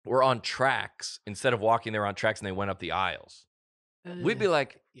were on tracks instead of walking, they were on tracks and they went up the aisles? We'd be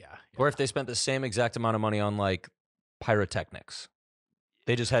like, Or if they spent the same exact amount of money on like pyrotechnics,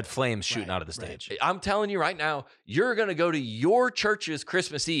 They just had flames shooting out of the stage. Right. I'm telling you right now, you're going to go to your church's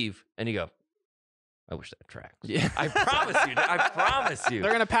Christmas Eve and you go, I wish that tracks. Yeah. I promise you. I promise you.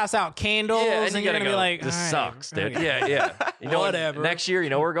 They're going to pass out candles and you're going to be like, this sucks, dude. Okay. Yeah. You know, whatever. Next year, you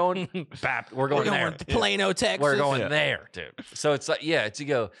know, we're going there. To Plano, Texas. We're going there, dude. So it's like, it's you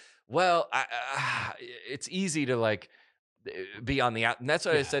go, well, it's easy to like be on the out. And that's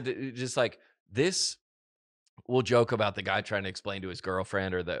what I said, just like this. We'll joke about the guy trying to explain to his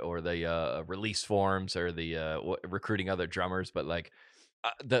girlfriend or the release forms or the recruiting other drummers, but like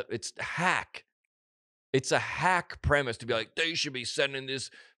it's hack. It's a hack premise to be like, they should be sending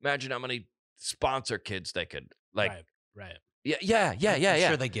this. Imagine how many sponsor kids they could like. Right. Yeah. I'm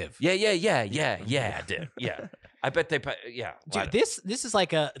sure they give. Yeah, dude. Yeah. I bet they pay. Yeah. Dude, this is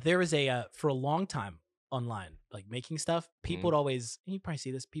like there was for a long time online, like making stuff. People would always, and you probably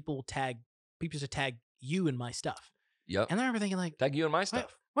see this, people used to tag you and my stuff. Yep. And I remember thinking like, tag you and my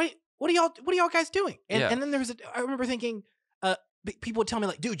stuff. Wait, what are y'all guys doing? And then I remember thinking, people would tell me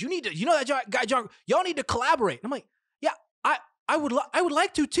like, dude, you know that guy John, y'all need to collaborate. And I'm like, yeah, I would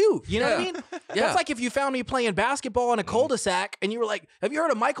like to too. You know what I mean? Yeah. That's like if you found me playing basketball in a cul-de-sac and you were like, have you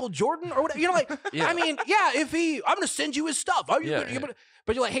heard of Michael Jordan or whatever? You know, like, I mean, I'm going to send you his stuff. But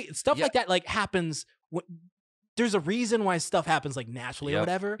you're like, hey, stuff like that like happens. There's a reason why stuff happens like naturally or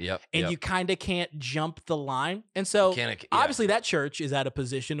whatever. And you kind of can't jump the line. And so obviously that church is at a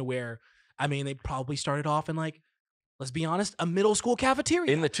position where, I mean, they probably started off in like, let's be honest, a middle school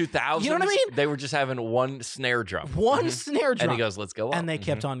cafeteria. In the 2000s, you know what I mean? They were just having one snare drum. Snare drum. And he goes, let's go up. And they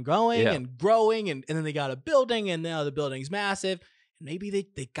kept on growing and growing. And then they got a building and now the building's massive. And maybe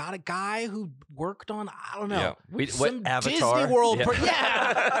they got a guy who worked on, I don't know, some Avatar? Disney World.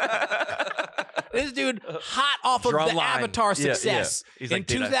 This dude hot off of the Avatar success in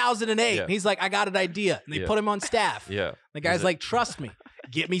 2008. He's like, I got an idea. And they put him on staff. The guy's like, trust me.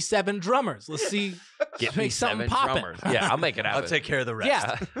 Get me 7 drummers. Let's see. Make something poppin'. Yeah, I'll make it happen. I'll take care of the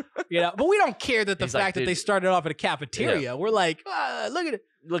rest. Yeah. But we don't care that the fact that they started off at a cafeteria. We're like, look at it.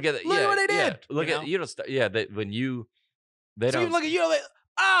 Look at it. Look at what they did. Look at you don't when you they don't look at you like,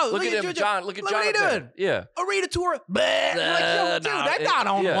 look at him, John. Look at John. What are you doing? Yeah. Arena tour. Like, yo, dude, that's not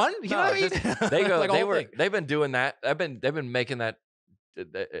on one. You know what I mean? They go. Like they've been doing that. They've been making that.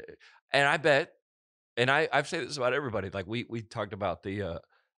 And I bet. And I've said this about everybody. Like we talked about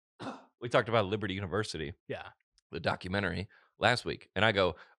we talked about Liberty University. Yeah. The documentary last week. And I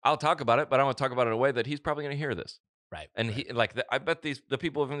go, I'll talk about it, but I want to talk about it in a way that he's probably going to hear this. Right. And he I bet the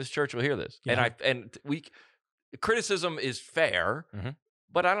people in this church will hear this. Yeah. Criticism is fair,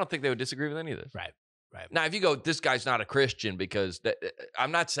 but I don't think they would disagree with any of this. Right. Now, if you go, this guy's not a Christian because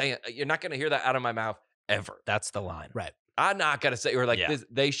I'm not saying, you're not going to hear that out of my mouth ever. That's the line. Right. I'm not going to say, or like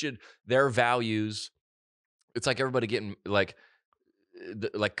they should, their values. It's like everybody getting like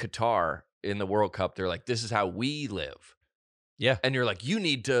Qatar in the World Cup. They're like, this is how we live. Yeah. And you're like, you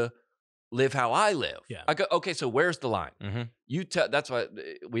need to live how I live. Yeah. I go, okay, so where's the line? Mm-hmm. That's why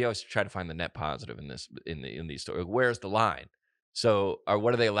we always try to find the net positive in these stories. Where's the line? So, or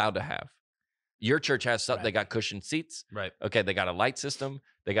what are they allowed to have? Your church has something. They got cushioned seats. Right. Okay, they got a light system.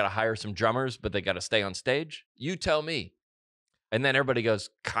 They got to hire some drummers, but they got to stay on stage. You tell me. And then everybody goes,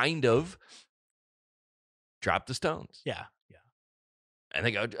 kind of. Drop the stones. Yeah. And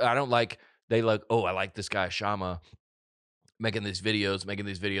they go, oh, I like this guy, Shama, making these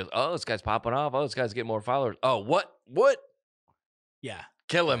videos. Oh, this guy's popping off. Oh, this guy's getting more followers. Oh, what? Yeah.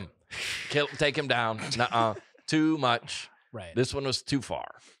 Kill him. Take him down. Nuh-uh. Too much. Right. This one was too far.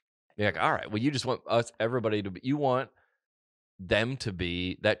 You're like, all right, well, you just want everybody to be, you want them to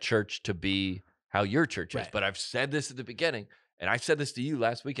be, that church to be how your church is. But I've said this at the beginning, and I said this to you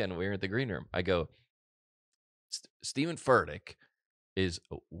last weekend when we were at the green room. I go, Stephen Furtick is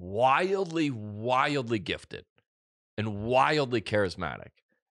wildly gifted and wildly charismatic.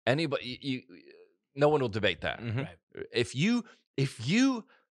 Anybody, no one will debate that. Mm-hmm. Right. If you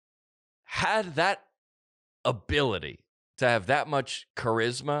had that ability to have that much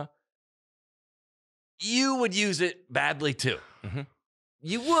charisma, you would use it badly too. Mm-hmm.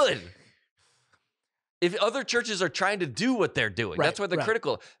 You would. If other churches are trying to do what they're doing, that's why they're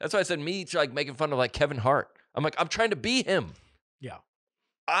critical. That's why I said me like making fun of like Kevin Hart. I'm like, I'm trying to be him. Yeah.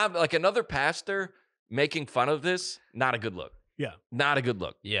 I'm like another pastor making fun of this. Not a good look. Yeah. Not a good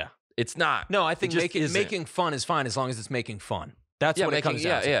look. Yeah. It's not. No, I think making fun is fine as long as it's making fun. That's what it comes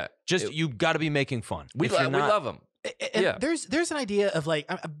down to. Yeah. Just you got to be making fun. We love them. And there's an idea of like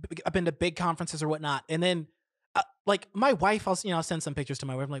I've been to big conferences or whatnot, and then like my wife, I'll send some pictures to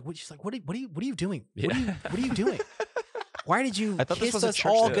my wife. I'm like, she's like, what are you doing? What are you doing? Why did you kiss us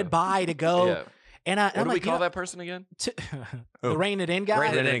all goodbye to go? Yeah. And what do we call that person again? The rein it in guy.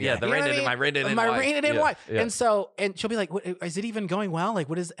 Rein it in, yeah. The rein it in, my rein it in my wife. rein it in yeah, wife. Yeah. And she'll be like, is it even going well? Like,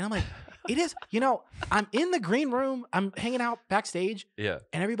 what is? And I'm like, it is. I'm in the green room. I'm hanging out backstage. Yeah.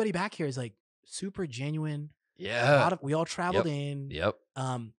 And everybody back here is like super genuine. Yeah. We all traveled in. Yep.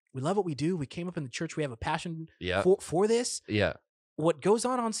 We love what we do. We came up in the church. We have a passion for this. Yeah. What goes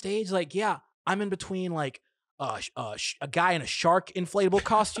on stage, like, I'm in between like a guy in a shark inflatable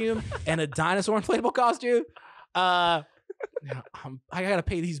costume and a dinosaur inflatable costume. I gotta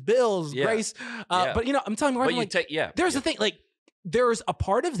pay these bills, Grace. But I'm telling you, right, there's the thing, like, there's a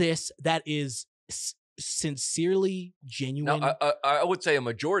part of this that is sincerely genuine. No, I would say a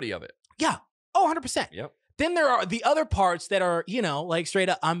majority of it. Yeah. Oh, 100%. Yep. Then there are the other parts that are, like straight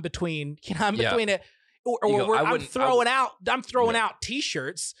up, I'm between it. Or I'm throwing out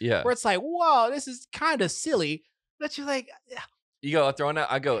T-shirts where it's like, whoa, this is kind of silly. But you're like, you go throwing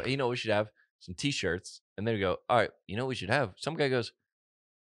out. I go, hey, we should have some T-shirts, and then we go, all right, what we should have. Some guy goes,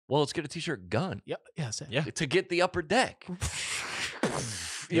 well, let's get a T-shirt gun. Yep. Yeah. To get the upper deck.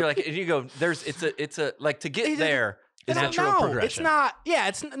 You're like, and you go, it's a like to get there is natural progression. It's not. Yeah,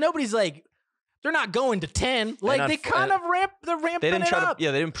 it's nobody's like. They're not going to 10. Like, they kind of ramping it up.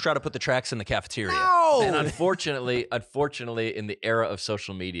 They didn't try to put the tracks in the cafeteria. No. And unfortunately, in the era of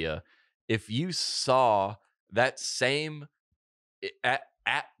social media, if you saw that same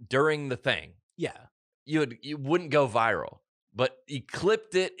during the thing, you wouldn't go viral. But you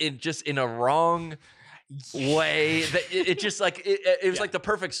clipped it in a wrong way. That it just like it was like the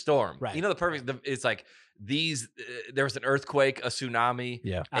perfect storm. Right. It's like these. There was an earthquake, a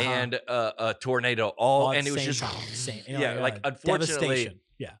tsunami, and a tornado. All and it was just like unfortunately,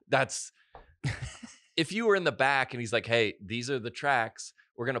 that's. If you were in the back and he's like, "Hey, these are the tracks.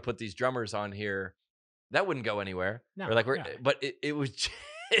 We're gonna put these drummers on here," that wouldn't go anywhere. No, but it was.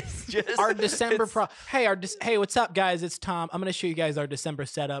 It's just our December Hey, what's up, guys? It's Tom. I'm going to show you guys our December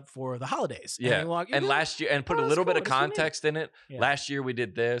setup for the holidays. Yeah, and last year, and put a little bit of context in it. Yeah. Last year we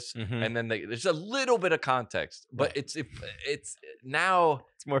did this, and then there's a little bit of context, but it's now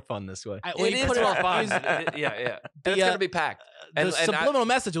it's more fun this way. It is more fun. Yeah. It's going to be packed. The subliminal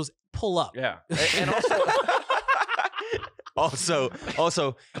message was pull up. Yeah, and also.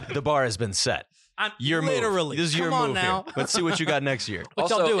 Also, the bar has been set. Your literally. This is your move now. Here. Let's see what you got next year. What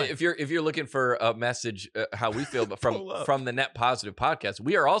y'all doing? If you're looking for a message, how we feel, but from the Net Positive podcast,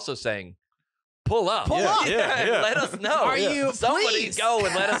 we are also saying, pull up. Pull up. Yeah. Let us know. Are you? Somebody please go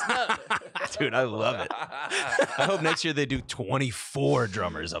and let us know. Dude, I love it. I hope next year they do 24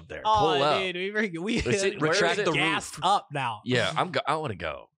 drummers up there. Pull up. Dude, we retract the roof up now. Yeah, I want to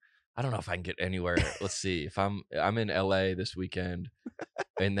go. I don't know if I can get anywhere. Let's see. If I'm in LA this weekend,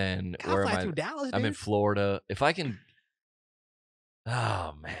 and then where am I? Dallas, I'm in Florida. If I can,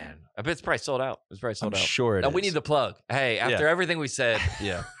 oh man, I bet it's probably sold out. It's probably sold out. Sure it is. We need the plug. Hey, after everything we said,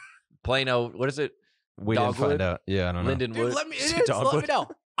 Plano. What is it? We didn't find out. Yeah, I don't know. Lindenwood. Dude, let me know.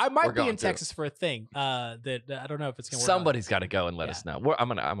 I might be in Texas for a thing that I don't know if it's gonna work. Somebody's got to go and let us know. I'm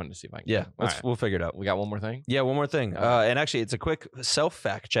gonna see if I can. Yeah, we'll figure it out. We got one more thing. Yeah, one more thing. And actually, it's a quick self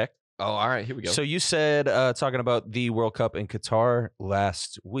fact check. Oh, all right. Here we go. So you said talking about the World Cup in Qatar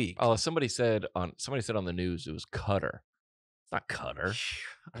last week. Oh, somebody said on the news it was Qatar. It's not Qatar.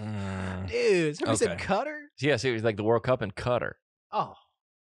 Dude, somebody said Qatar? Yes, it was like the World Cup in Qatar. Oh.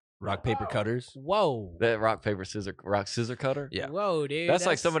 Rock, paper, cutters. Whoa. That rock, paper, scissor cutter? Yeah. Whoa, dude. That's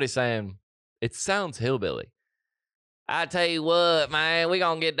like somebody saying, it sounds hillbilly. I tell you what, man, we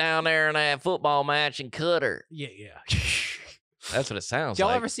gonna get down there and have football match in Qatar. Yeah. That's what it sounds Did y'all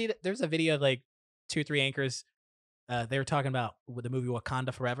like. ever see that? There's a video of like 2-3 anchors. They were talking about with the movie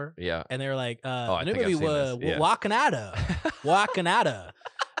Wakanda Forever. Yeah. And they were like, the new movie was Wakanada.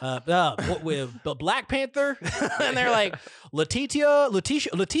 With Black Panther. And they're like, Letitia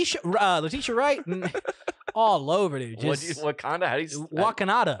Wright. And all over, dude. Wakanda? How do you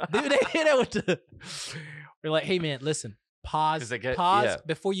Wakanada. Dude, they hit it with the... We're like, hey, man, listen. Pause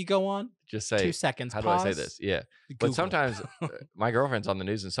before you go on. Just say 2 seconds. How pause, do I say this? Yeah, Google. But sometimes my girlfriend's on the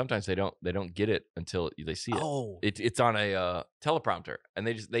news, and sometimes they don't get it until they see it. Oh, it's on a teleprompter, and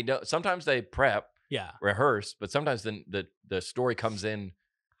they don't. Sometimes they prep, rehearse, but sometimes the story comes in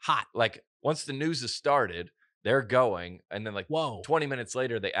hot. Like once the news is started, they're going, and then 20 minutes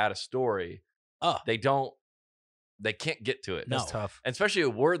later they add a story. They can't get to it. No. That's tough, and especially a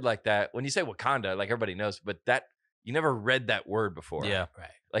word like that. When you say Wakanda, like everybody knows, but that. You never read that word before. Yeah. Right.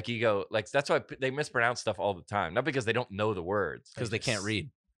 Like you go, like that's why they mispronounce stuff all the time. Not because they don't know the words. Because they can't read.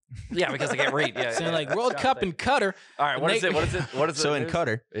 Yeah, because they can't read. Yeah. So like World Cup in Qatar. All right, what is it? So in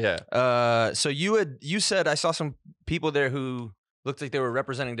Qatar. Yeah. So you said I saw some people there who looked like they were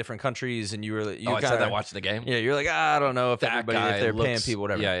representing different countries, and you were I said that watching the game. Yeah, you're like, I don't know if if they're paying people,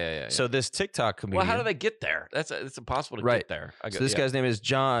 whatever. Yeah. So this TikTok comedian. Well, how do they get there? It's impossible to get there. So this guy's name is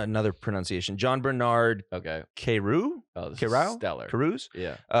John. Another pronunciation, John Bernard. Okay. Carew. Stellar. Carews.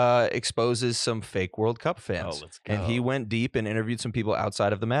 Yeah. Exposes some fake World Cup fans. Oh, let's go. And he went deep and interviewed some people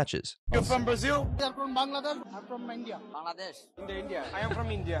outside of the matches. You're from Brazil? I'm from Bangladesh. I'm from India. Bangladesh. India. I am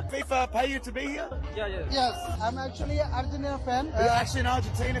from India. FIFA pay you to be here? Yeah. Yes, I'm actually an Argentina fan. You're actually an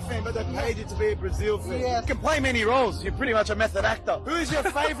Argentina fan, but they paid you to be a Brazil fan. Yes. You can play many roles. You're pretty much a method actor. Who is your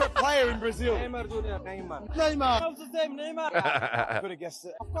favorite player in Brazil? Neymar. How's his name? Neymar. I could have guessed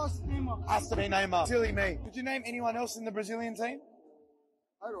it. Of course, Neymar. Has to be Neymar. Silly me. Could you name anyone else in the Brazilian team?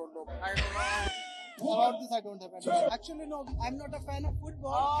 I don't know. About this, I don't have any. Actually, no, I'm not a fan of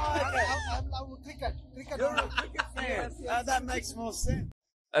football. I'm cricket. You're a cricket fan. Yes. That makes more sense.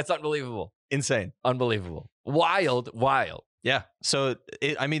 That's unbelievable. Insane. Unbelievable. Wild. Yeah. So,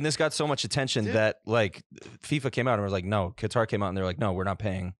 this got so much attention that, like, FIFA came out and was like, no, Qatar came out and they're like, no, we're not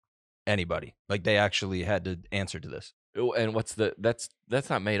paying anybody. Like, they actually had to answer to this. And that's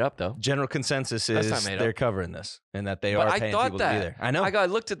not made up, though. General consensus is they're covering this and that they are paying people to be there. I know. I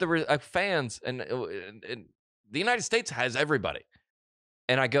looked at the fans, and the United States has everybody.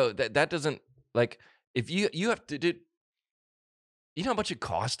 And I go, that doesn't, like, if you have to do, you know how much it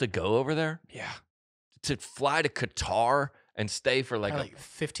costs to go over there? Yeah. To fly to Qatar and stay for like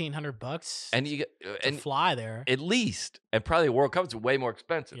 $1,500, and you get to fly there at least, and probably the World Cup's way more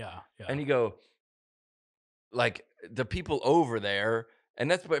expensive. Yeah. And you go, like, the people over there,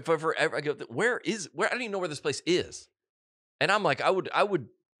 and that's for forever. I go, where I don't even know where this place is, and I'm like, I would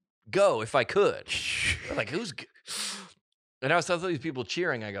go if I could. Like, who's? And I was telling these people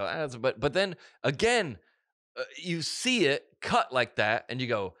cheering. I go, but then again, you see it cut like that, and you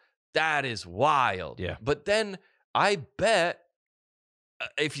go, that is wild. Yeah. But then I bet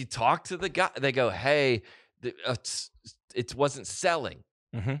if you talk to the guy, they go, hey, it wasn't selling.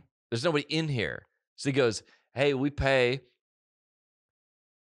 Mm-hmm. There's nobody in here. So he goes, hey, we pay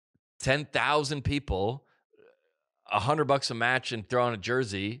 10,000 people $100 a match and throw on a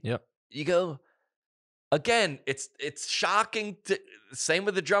jersey. Yep. You go, again, it's shocking. Same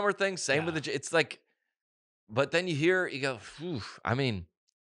with the drummer thing. Same with it's like, but then you go,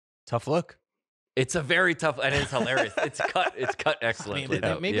 tough look. It's a very tough, and it's hilarious. It's cut excellently.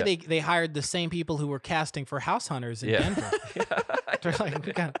 Maybe they hired the same people who were casting for House Hunters in Denver. They're like,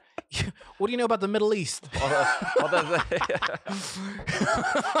 what do you know about the Middle East? He's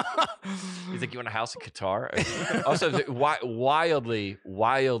like, you want a house in Qatar? Also, wildly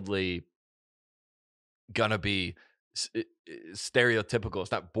gonna be stereotypical.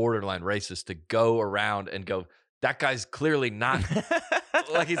 It's not borderline racist to go around and go, that guy's clearly not.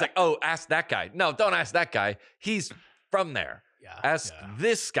 Like, he's like, oh, ask that guy. No, don't ask that guy. He's from there. Yeah. Ask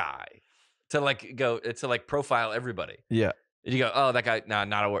this guy to profile everybody. Yeah. And you go, oh, that guy, nah,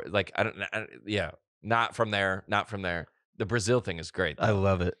 not a word. Like, not from there, not from there. The Brazil thing is great, though. I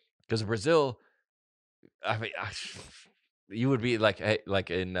love it. Because Brazil, you would be like, hey, like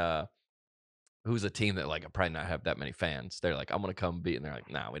in, who's a team that like probably not have that many fans? They're like, I'm gonna come beat, and they're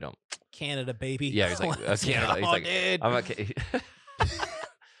like, nah, we don't. Canada, baby. Yeah, he's like, Canada. He's like, dude. I'm okay.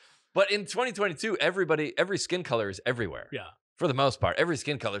 But in 2022, every skin color is everywhere. Yeah. For the most part, every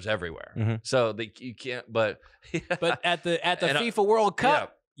skin color is everywhere. Mm-hmm. So you can't. But at the FIFA World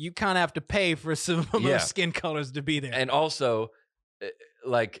Cup, you kind of have to pay for some of those skin colors to be there. And also,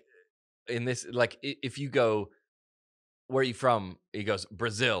 like in this, like if you go, where are you from? He goes,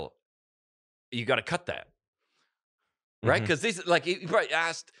 Brazil. You got to cut that, right? Because these, like, you probably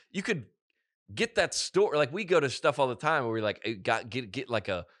asked, you could get that store. Like, we go to stuff all the time where we're like, get like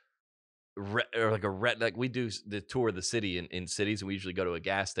a red, like we do the tour of the city in cities, and we usually go to a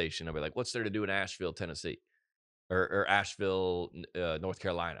gas station and we're like, what's there to do in Asheville, Tennessee, or Asheville, North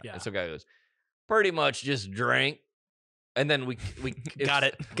Carolina? Yeah. And some guy goes, pretty much just drink. And then we got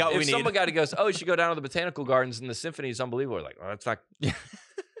it. Got what we need. If someone goes, oh, you should go down to the botanical gardens, and the symphony is unbelievable. We're like, oh, that's not. Yeah.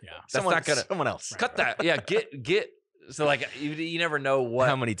 That's not gonna. Someone else. Cut that. Yeah. Get. So, like, you never know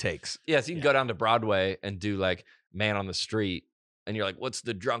how many takes. Yeah. So you can go down to Broadway and do like Man on the Street, and you're like, what's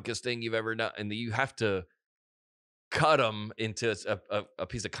the drunkest thing you've ever done? And you have to cut them into a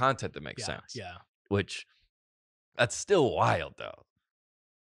piece of content that makes sense. Yeah. Which, that's still wild though.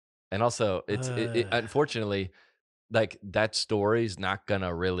 And also, it unfortunately, like, that story's not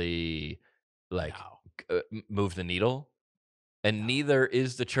gonna really like move the needle, and neither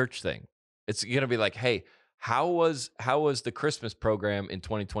is the church thing. It's gonna be like, hey, how was the Christmas program in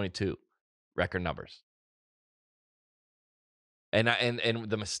 2022? Record numbers. And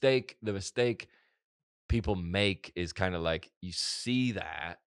the mistake people make is kind of like you see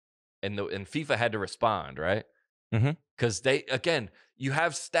that, and FIFA had to respond, right? Because you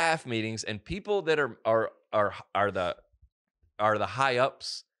have staff meetings and people that are the high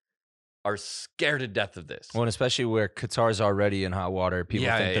ups are scared to death of this. Well, and especially where Qatar's already in hot water, people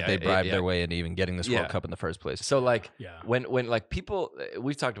think that they bribed their way into even getting this World Cup in the first place. So when like people,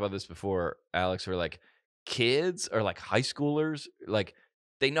 we've talked about this before, Alex, where like kids or like high schoolers, like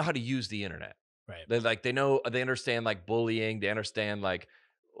they know how to use the internet. Right. They understand like bullying. They understand like,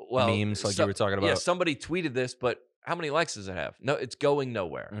 memes like you were talking about. Yeah, somebody tweeted this, but how many likes does it have? No, it's going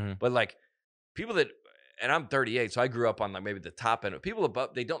nowhere. But like people that, and I'm 38, so I grew up on like maybe the top end. People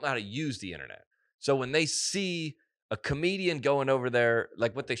above, they don't know how to use the internet. So when they see a comedian going over there,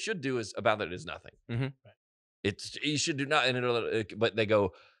 like what they should do is about it is nothing. Right. It's you should do not. But they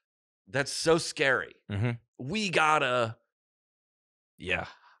go, that's so scary. We gotta. Yeah.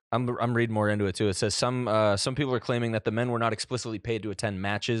 I'm reading more into it too. It says some people are claiming that the men were not explicitly paid to attend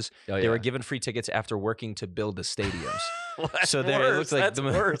matches. They were given free tickets after working to build the stadiums. So there, it looks like that's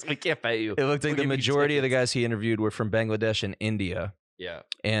worse. We can't pay you. It looked like the majority of the guys he interviewed were from Bangladesh and India. Yeah.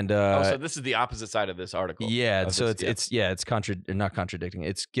 And so this is the opposite side of this article. Yeah. So it's not contradicting.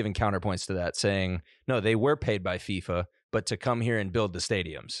 It's giving counterpoints to that, saying no, they were paid by FIFA, but to come here and build the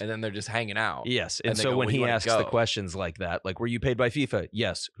stadiums. And then they're just hanging out. Yes. And so when he asks the questions like that, like, were you paid by FIFA?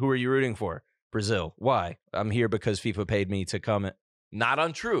 Yes. Who are you rooting for? Brazil. Why? I'm here because FIFA paid me to come. Not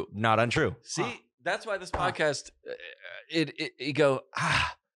untrue. Not untrue. See, that's why this podcast, you go,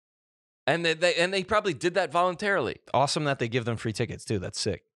 and they probably did that voluntarily. Awesome that they give them free tickets too. That's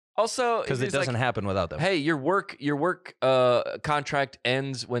sick. Also, because it doesn't happen without them. Hey, your work contract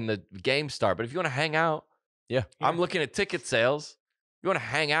ends when the games start. But if you want to hang out, I'm looking at ticket sales. You want to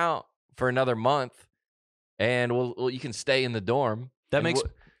hang out for another month, and you can stay in the dorm. That makes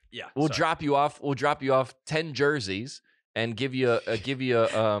we'll drop you off. We'll drop you off 10 jerseys and give you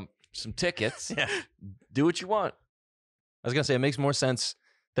some tickets. Do what you want. I was gonna say it makes more sense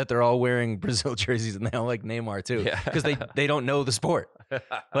that they're all wearing Brazil jerseys and they all like Neymar too, because they don't know the sport.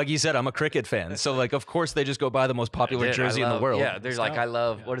 Like you said, I'm a cricket fan, so like of course they just go buy the most popular jersey in the world. Yeah, there's like I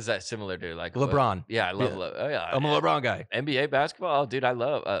love what is that similar to like LeBron. I love. Oh yeah, I'm a LeBron guy. NBA basketball, oh dude, I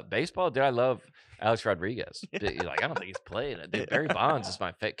love baseball. Dude, I love Alex Rodriguez. Dude, like I don't think he's played. Dude, Barry Bonds is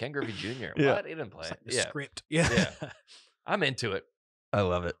my Ken Griffey Jr. What? He didn't play. Like the script. Yeah. I'm into it. I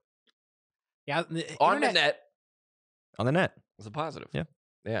love it. Yeah, on the net. On the net. It's a positive.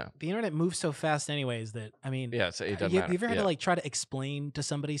 Yeah. The internet moves so fast anyways that, I mean, so it doesn't you matter. ever had to like try to explain to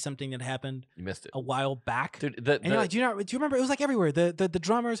somebody something that happened you missed it a while back? Dude, and you're like, do you remember? It was like everywhere. The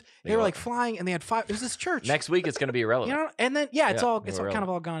drummers, they were like flying and they had five. It was this church. Next week it's going to be irrelevant. You know, and then it's all kind of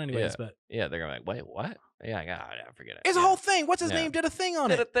all gone anyways. But they're going to be like, wait, what? Yeah, forget it. It's a whole thing. What's his name? Did a thing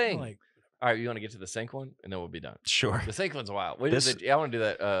on it. Did a thing. Like, all right, you want to get to the sync one, and then we'll be done. Sure. The sync one's wild. I want to do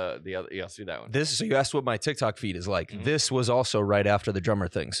that. The other, let's do that one. So you asked what my TikTok feed is like. This was also right after the drummer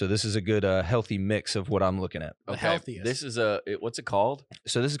thing. So this is a good, healthy mix of what I'm looking at. The healthiest. This is what's it called?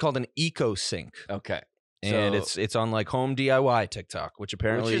 So this is called an eco sync. Okay. And it's on like home DIY TikTok, which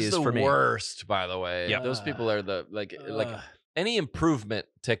apparently is for me the worst, by the way. Yeah. Those people are the like any improvement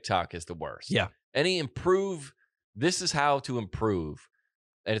TikTok is the worst. Yeah. This is how to improve,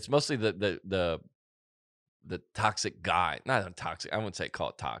 and it's mostly the toxic guy. Not toxic. I wouldn't call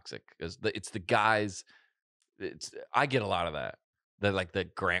it toxic because it's the guys. I get a lot of that. Like the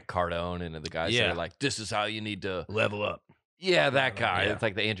Grant Cardone and the guys that are like, this is how you need to level up. Yeah, that guy. It's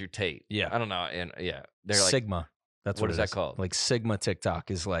like the Andrew Tate. Yeah, I don't know. And they're like Sigma. That's what is that called? Like Sigma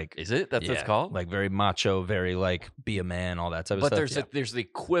TikTok is like. Is it? That's what it's called. Like very macho, very like be a man, all that type of stuff. But there's the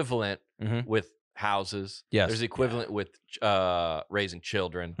equivalent with houses. Yes. There's the equivalent with raising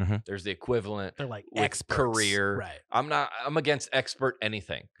children. There's the equivalent They're like with experts. career. Right. I'm against expert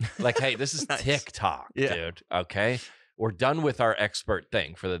anything. Like, hey, this is TikTok, dude. Okay. We're done with our expert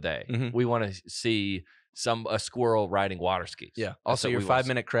thing for the day. We want to see a squirrel riding water skis. Yeah. Also, your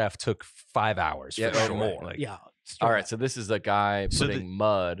 5-minute craft took 5 hours. Or more. Like, All right. So this is a guy putting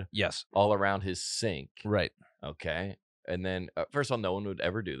mud all around his sink. Right. Okay. And then, first of all, no one would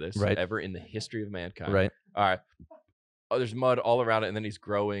ever do this, ever in the history of mankind. Right. All right. Oh, there's mud all around it, and then he's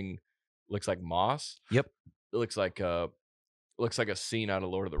growing. Looks like moss. Yep. It looks like a scene out of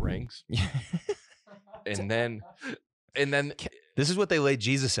Lord of the Rings. and then, this is what they laid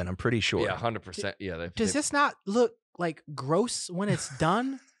Jesus in. I'm pretty sure. Yeah, 100%. Yeah. Does this not look like gross when it's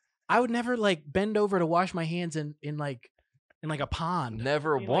done? I would never like bend over to wash my hands in like a pond.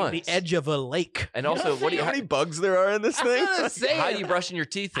 Never once. Like the edge of a lake. And also, how many bugs there are in this thing? How are you brushing your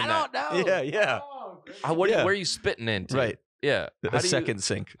teeth in that? I don't know. Yeah. Oh, where are you spitting into? Right. Yeah. A second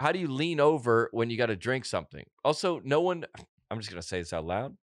sink. How do you lean over when you got to drink something? Also, no one, I'm just going to say this out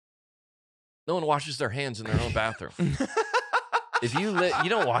loud. No one washes their hands in their own bathroom. If you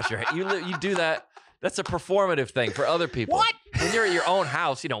don't wash your hands. You do that. That's a performative thing for other people. What? When you're at your own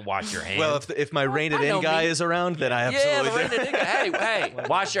house, you don't wash your hands. Well, if my rain-it-in guy is around, then I absolutely the rain-it-in guy. Hey,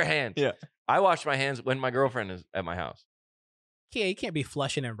 wash your hands. Yeah. I wash my hands when my girlfriend is at my house. Yeah, you can't be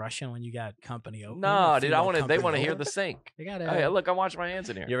flushing and rushing when you got company over. No, dude, they want to hear the sink. You gotta. Hey, look, I'm washing my hands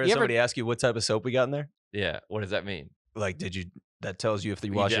in here. You ever somebody ask you what type of soap we got in there? Yeah. What does that mean? Like, that tells you if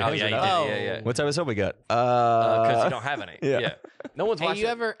you wash your hands or not? not? Yeah. What type of soap we got? Because you don't have any. Yeah. No one's washing.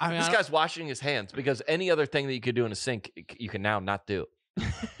 This guy's washing his hands because any other thing that you could do in a sink, you can now not do.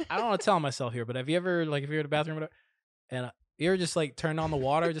 I don't want to tell myself here, but have you ever, like, if you're at the bathroom and you ever just, like, turned on the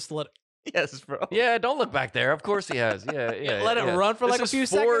water just to let it... Yes, bro. Yeah, don't look back there. Of course he has. Yeah. Let it run for like a few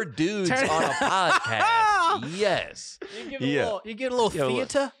seconds. 4 dudes on a podcast. Yes. You get a little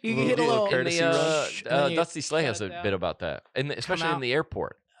theater. You can get a little courtesy. Dusty Slay has a bit about that, and especially in the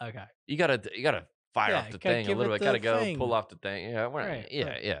airport. Okay. You gotta fire off the thing a little bit. Gotta go pull off the thing. Yeah.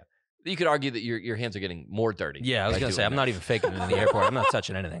 Yeah. You could argue that your hands are getting more dirty. Yeah, I was gonna say I'm not even faking it in the airport. I'm not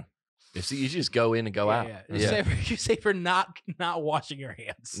touching anything. You just go in and go out. Yeah. You say for not washing your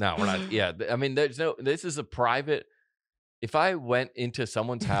hands. No, we're not. Yeah, I mean, this is a private. If I went into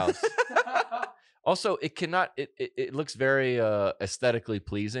someone's house, also it cannot. It looks very aesthetically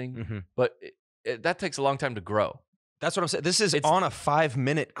pleasing, but that takes a long time to grow. That's what I'm saying. This is on a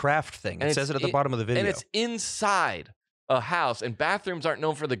 5-minute craft thing. It says it at the bottom of the video, and it's inside a house. And bathrooms aren't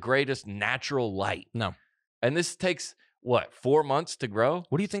known for the greatest natural light. No, and this takes. What, 4 months to grow?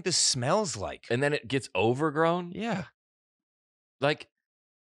 What do you think this smells like? And then it gets overgrown? Yeah. Like,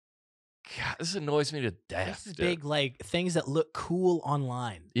 God, this annoys me to death. This is big, like, things that look cool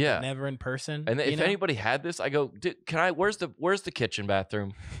online. Yeah. Never in person. And if anybody had this, I go, where's the kitchen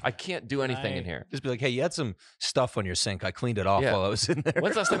bathroom? I can't do anything in here. Just be like, hey, you had some stuff on your sink. I cleaned it off while I was in there.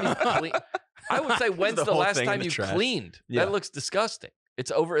 When's the last time you cleaned? I would say, when's the last time you cleaned? Yeah. That looks disgusting. It's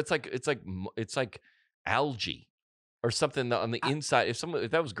over. It's like algae. Or something on the inside. If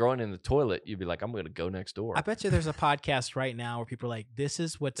that was growing in the toilet, you'd be like, I'm going to go next door. I bet you there's a podcast right now where people are like, this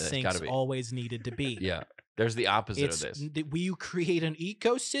is what sinks always needed to be. Yeah. There's the opposite of this. We create an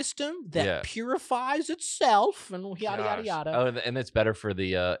ecosystem that purifies itself and yada, yada, yada. Oh, and it's better for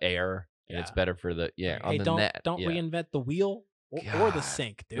the air. And it's better for the, on the net. Don't reinvent the wheel. Or the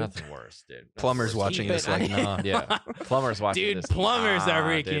sink, dude. Nothing worse, dude. Plumbers watching this like, nah. Yeah. Plumbers watching this. Dude, plumbers are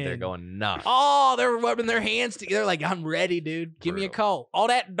freaking. Dude, they're going nuts. Oh, they're rubbing their hands together like, I'm ready, dude. Give me a call. All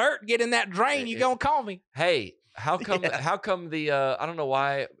that dirt get in that drain. You gonna call me. Hey, how come the, I don't know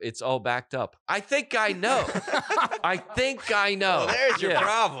why it's all backed up. I think I know. Well, there's your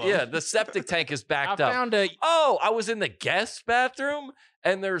problem. Yeah, the septic tank is backed up. I was in the guest bathroom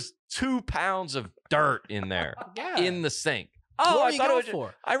and there's 2 pounds of dirt in there in the sink. Oh, I thought it was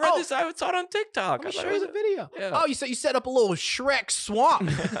for? I read this. I saw it on TikTok. Let me show you the video. Yeah. Oh, you set up a little Shrek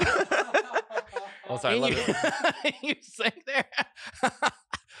swamp. I love it. You sank there.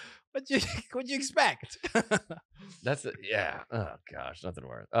 What'd you expect? That's it. Yeah. Oh gosh, nothing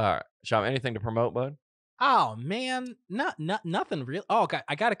worse. All right, Shama, anything to promote, bud? Oh man, nothing real. Oh,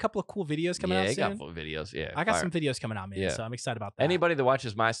 I got a couple of cool videos coming out soon. Yeah, you got videos. Yeah, I got some videos coming out, man. So I'm excited about that. Anybody that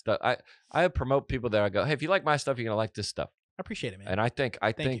watches my stuff, I promote people there. I go, hey, if you like my stuff, you're gonna like this stuff. I appreciate it, man. And I think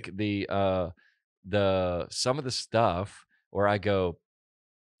the some of the stuff where I go,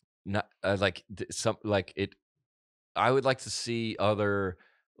 not I would like to see other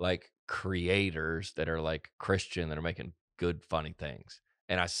like creators that are like Christian that are making good, funny things.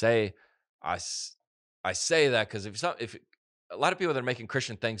 And I say that because if a lot of people that are making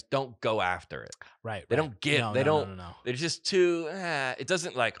Christian things don't go after it, right? They don't get. No, they don't. No. They're just too. It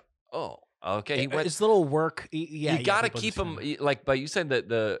doesn't like. Oh, okay. It's little work. Yeah, you got to keep them like. But you said that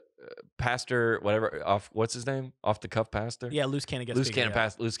the pastor, whatever, what's his name? Off the cuff pastor. Yeah, loose cannon. I don't know,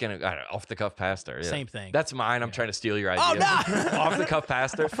 off the cuff pastor. Yeah. Same thing. That's mine. I'm trying to steal your idea. Oh no, off the cuff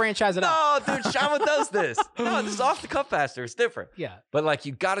pastor. Franchise it out. No, dude, Shama does this. No, this is off the cuff pastor. It's different. Yeah, but like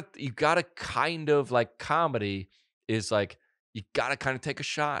you gotta kind of like comedy is like you gotta kind of take a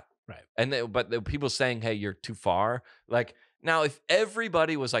shot, right? And but the people saying, hey, you're too far. Like now, if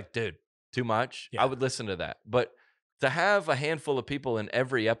everybody was like, dude, too much, I would listen to that. But to have a handful of people in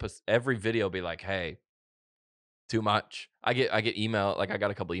every video be like, hey, too much. I get email, like I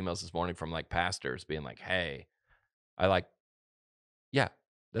got a couple emails this morning from like pastors being like, hey, that's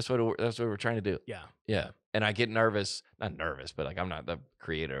what we're trying to do. Yeah. And I get nervous, not nervous, but like I'm not the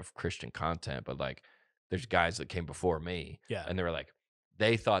creator of Christian content, but like there's guys that came before me. Yeah. And they were like,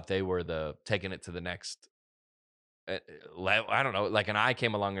 they thought they were taking it to the next. I don't know, like, and I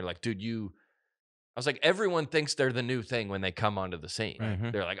came along and like, dude, I was like, everyone thinks they're the new thing when they come onto the scene.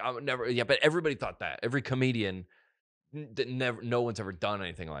 Right? They're like, I would never, but everybody thought that. Every comedian, no one's ever done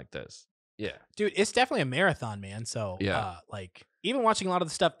anything like this. Yeah, dude, it's definitely a marathon, man. So, like, even watching a lot of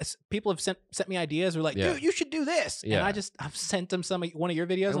the stuff, people have sent me ideas. We're like, dude, you should do this. Yeah. And I've sent them one of your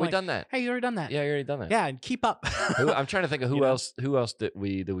videos. And we've done that. Hey, you already done that. Yeah, you already done that. Yeah, and keep up. I'm trying to think of who else that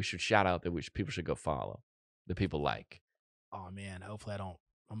we should shout out that people should go follow, that people like. Oh man, hopefully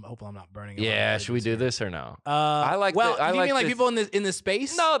I'm hoping I'm not burning. Yeah, should we do this or no? I like. Well, do you mean like people in this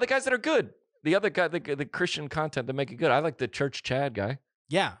space? No, the guys that are good. The other guy, the Christian content that make it good. I like the Church Chad guy.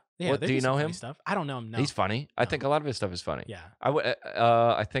 Yeah. Yeah, do you know him? Stuff. I don't know him. No. He's funny. No. I think a lot of his stuff is funny. Yeah.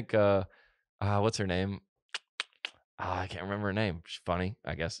 I think what's her name? I can't remember her name. She's funny,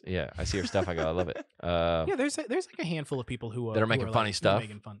 I guess. Yeah, I see her stuff. I go, I love it. Yeah, there's like a handful of people who that are making funny stuff.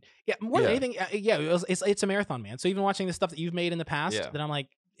 Making fun. Yeah, more than anything. Yeah, it's a marathon, man. So even watching the stuff that you've made in the past, that I'm like,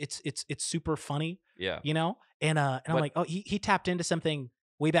 it's super funny. Yeah. You know, and I'm like, oh, he tapped into something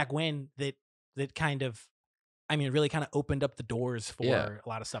way back when that kind of. I mean, it really kind of opened up the doors for a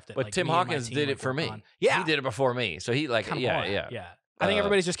lot of stuff that. But like, Tim Hawkins did it for me. On. Yeah, he did it before me, so he like yeah. I think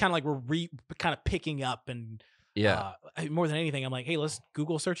everybody's just kind of like we're kind of picking up and more than anything, I'm like, hey, let's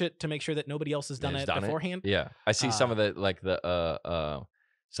Google search it to make sure that nobody else has done it beforehand. Yeah, I see some of the like the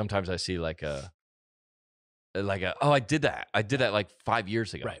sometimes I see like a oh, I did that like 5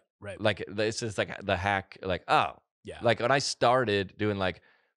 years ago. Right. Like it's just like the hack. Like like when I started doing like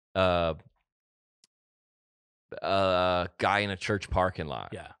guy in a church parking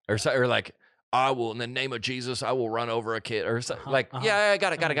lot, or like, I will, in the name of Jesus, I will run over a kid, or something. Got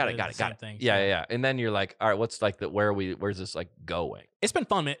it. Yeah. And then you're like, all right, what's like where's this like going? It's been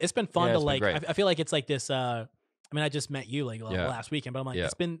fun, man. It's been fun to like. I feel like it's like this. I mean, I just met you like last weekend, but I'm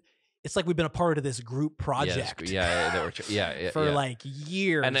like, it's like we've been a part of this group project. For like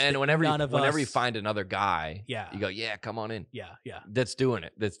years. And whenever you find another guy, you go, come on in. Yeah. That's doing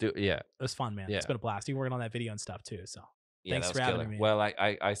it. It was fun, man. It's been a blast. You working on that video and stuff too. So thanks for having me. Well,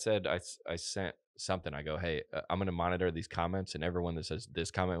 I said I sent something. I go, hey, I'm going to monitor these comments, and everyone that says this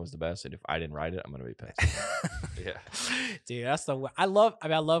comment was the best, and if I didn't write it, I'm going to be pissed. Dude, that's I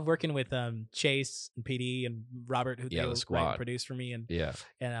love working with Chase and PD and Robert, who they write and produce for me, and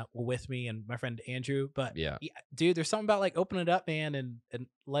with me, and my friend Andrew. But dude, there's something about like opening it up, man, and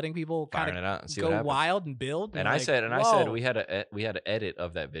letting people kind of go wild and build. And I said we had an edit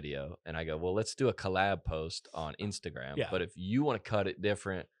of that video, and I go, well, let's do a collab post on Instagram. Yeah. But if you want to cut it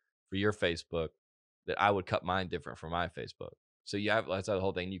different for your Facebook, that I would cut mine different for my Facebook. So that's the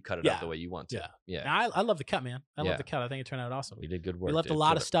whole thing. You cut it up the way you want to. Yeah. I love the cut, man. I love the cut. I think it turned out awesome. We did good work. We left a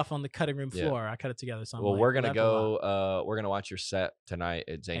lot of stuff on the cutting room floor. I cut it together. So well, we're gonna go. We're gonna watch your set tonight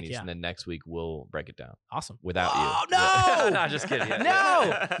at Zany's, and then next week we'll break it down. Awesome. Without you. Oh no! No, just kidding.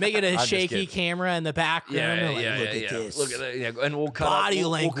 No, make it a shaky camera in the background. Look at this. Look at that. Yeah, and we'll cut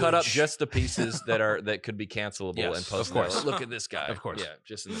we'll cut up just the pieces that could be cancelable and post. Of course. Look at this guy. Of course. Yeah,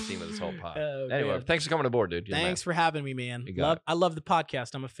 just in the theme of this whole pod. Anyway, thanks for coming aboard, dude. Thanks for having me, man. I love the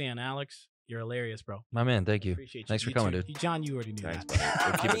podcast. I'm a fan, Alex. You're hilarious, bro. My man, thank you. Appreciate you. Thanks for coming, dude. John, you already knew that.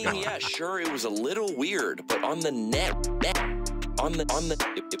 I mean, yeah, sure, it was a little weird, but on the net,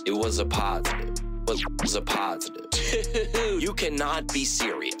 it was a positive. It was a positive. You cannot be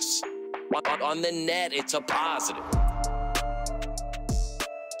serious. On the net, it's a positive.